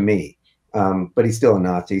talk to me, but he's still a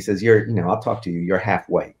Nazi. He says, I'll talk to you. You're half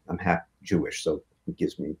white. I'm half Jewish. So he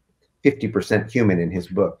gives me 50% human in his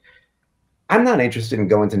book. I'm not interested in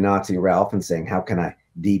going to Nazi Ralph and saying, how can I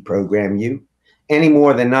deprogram you? Any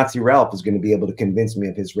more than Nazi Ralph is going to be able to convince me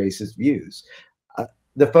of his racist views.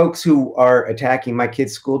 The folks who are attacking my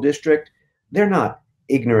kid's school district, they're not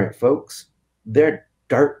ignorant folks. They're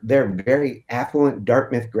very affluent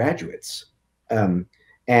Dartmouth graduates.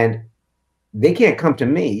 And they can't come to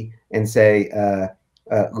me and say,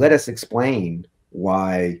 let us explain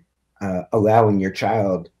why allowing your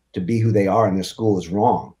child to be who they are in their school is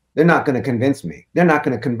wrong. They're not going to convince me. They're not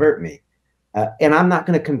going to convert me. And I'm not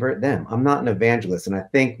going to convert them. I'm not an evangelist. And I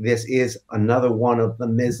think this is another one of the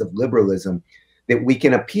myths of liberalism, that we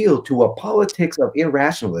can appeal to a politics of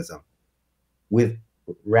irrationalism with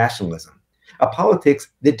rationalism, a politics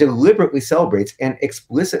that deliberately celebrates and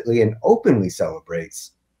explicitly and openly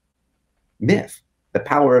celebrates myth, the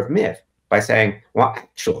power of myth, by saying, well,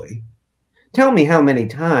 actually, tell me how many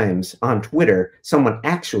times on Twitter someone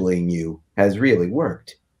actuallying you has really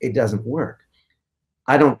worked. It doesn't work.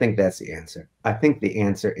 I don't think that's the answer. I think the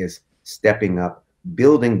answer is stepping up,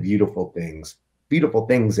 building beautiful things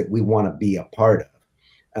that we want to be a part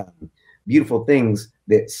of, beautiful things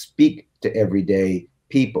that speak to everyday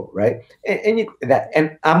people, right?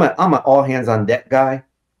 And I'm an all hands on deck guy.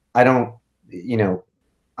 I don't,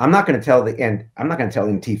 I'm not going to tell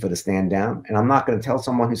Antifa to stand down, and I'm not going to tell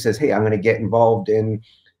someone who says, hey, I'm going to get involved in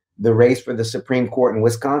the race for the Supreme Court in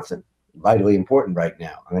Wisconsin, vitally important right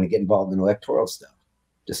now. I'm going to get involved in electoral stuff,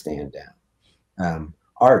 to stand down.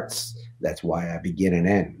 Arts, that's why I begin and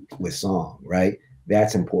end with song, right?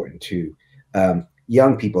 That's important too.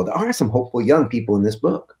 Young people, there are some hopeful young people in this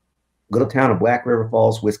book. Little town of Black River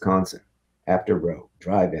Falls, Wisconsin, after Roe,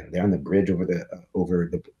 drive in. They're on the bridge over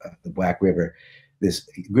the Black River. This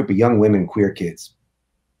group of young women, queer kids,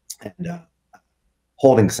 and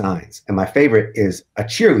holding signs. And my favorite is a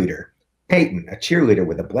cheerleader, Peyton, a cheerleader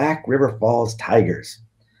with the Black River Falls Tigers.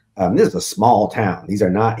 This is a small town. These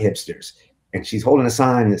are not hipsters. And she's holding a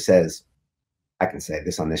sign that says, I can say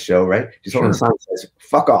this on this show, right? She's holding a sign that says,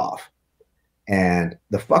 fuck off. And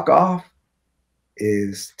the fuck off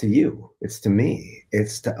is to you. It's to me.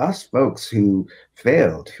 It's to us folks who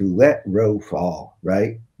failed, who let Roe fall,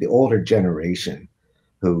 right? The older generation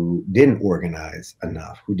who didn't organize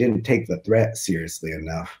enough, who didn't take the threat seriously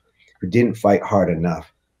enough, who didn't fight hard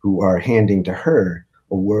enough, who are handing to her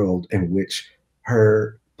a world in which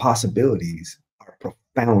her possibilities are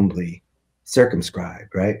profoundly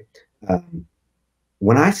circumscribed, right?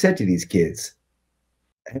 When I said to these kids,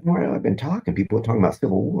 everywhere I've been talking, people were talking about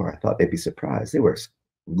Civil War. I thought they'd be surprised. They were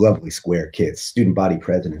lovely square kids, student body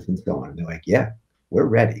presidents and so on. And they're like, yeah, we're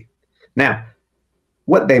ready. Now,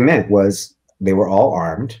 what they meant was they were all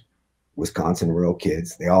armed, Wisconsin rural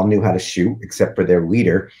kids. They all knew how to shoot, except for their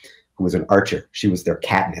leader, who was an archer. She was their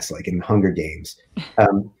Katniss, like in Hunger Games.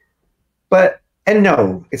 And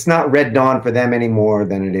no, it's not Red Dawn for them any more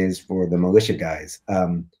than it is for the militia guys.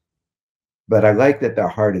 But I like that their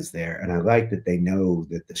heart is there, and I like that they know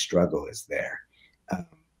that the struggle is there,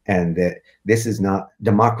 and that this is not,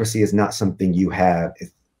 democracy is not something you have,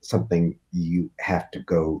 it's something you have to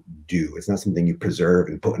go do. It's not something you preserve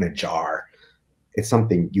and put in a jar. It's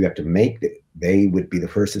something you have to make, that they would be the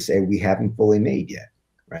first to say we haven't fully made yet,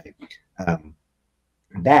 right?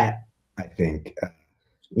 That, I think,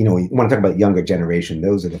 you want to talk about younger generation,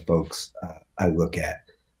 those are the folks I look at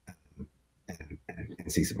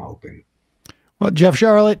and see some hope in. Well, Jeff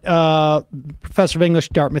Sharlet, professor of English,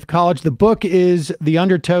 Dartmouth College. The book is The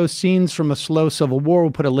Undertow, Scenes from a Slow Civil War.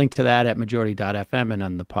 We'll put a link to that at majority.fm and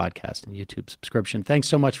on the podcast and YouTube subscription. Thanks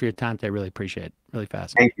so much for your time today. I really appreciate it. Really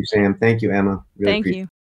fascinating. Thank you, Sam. Thank you, Emma. Really Thank you.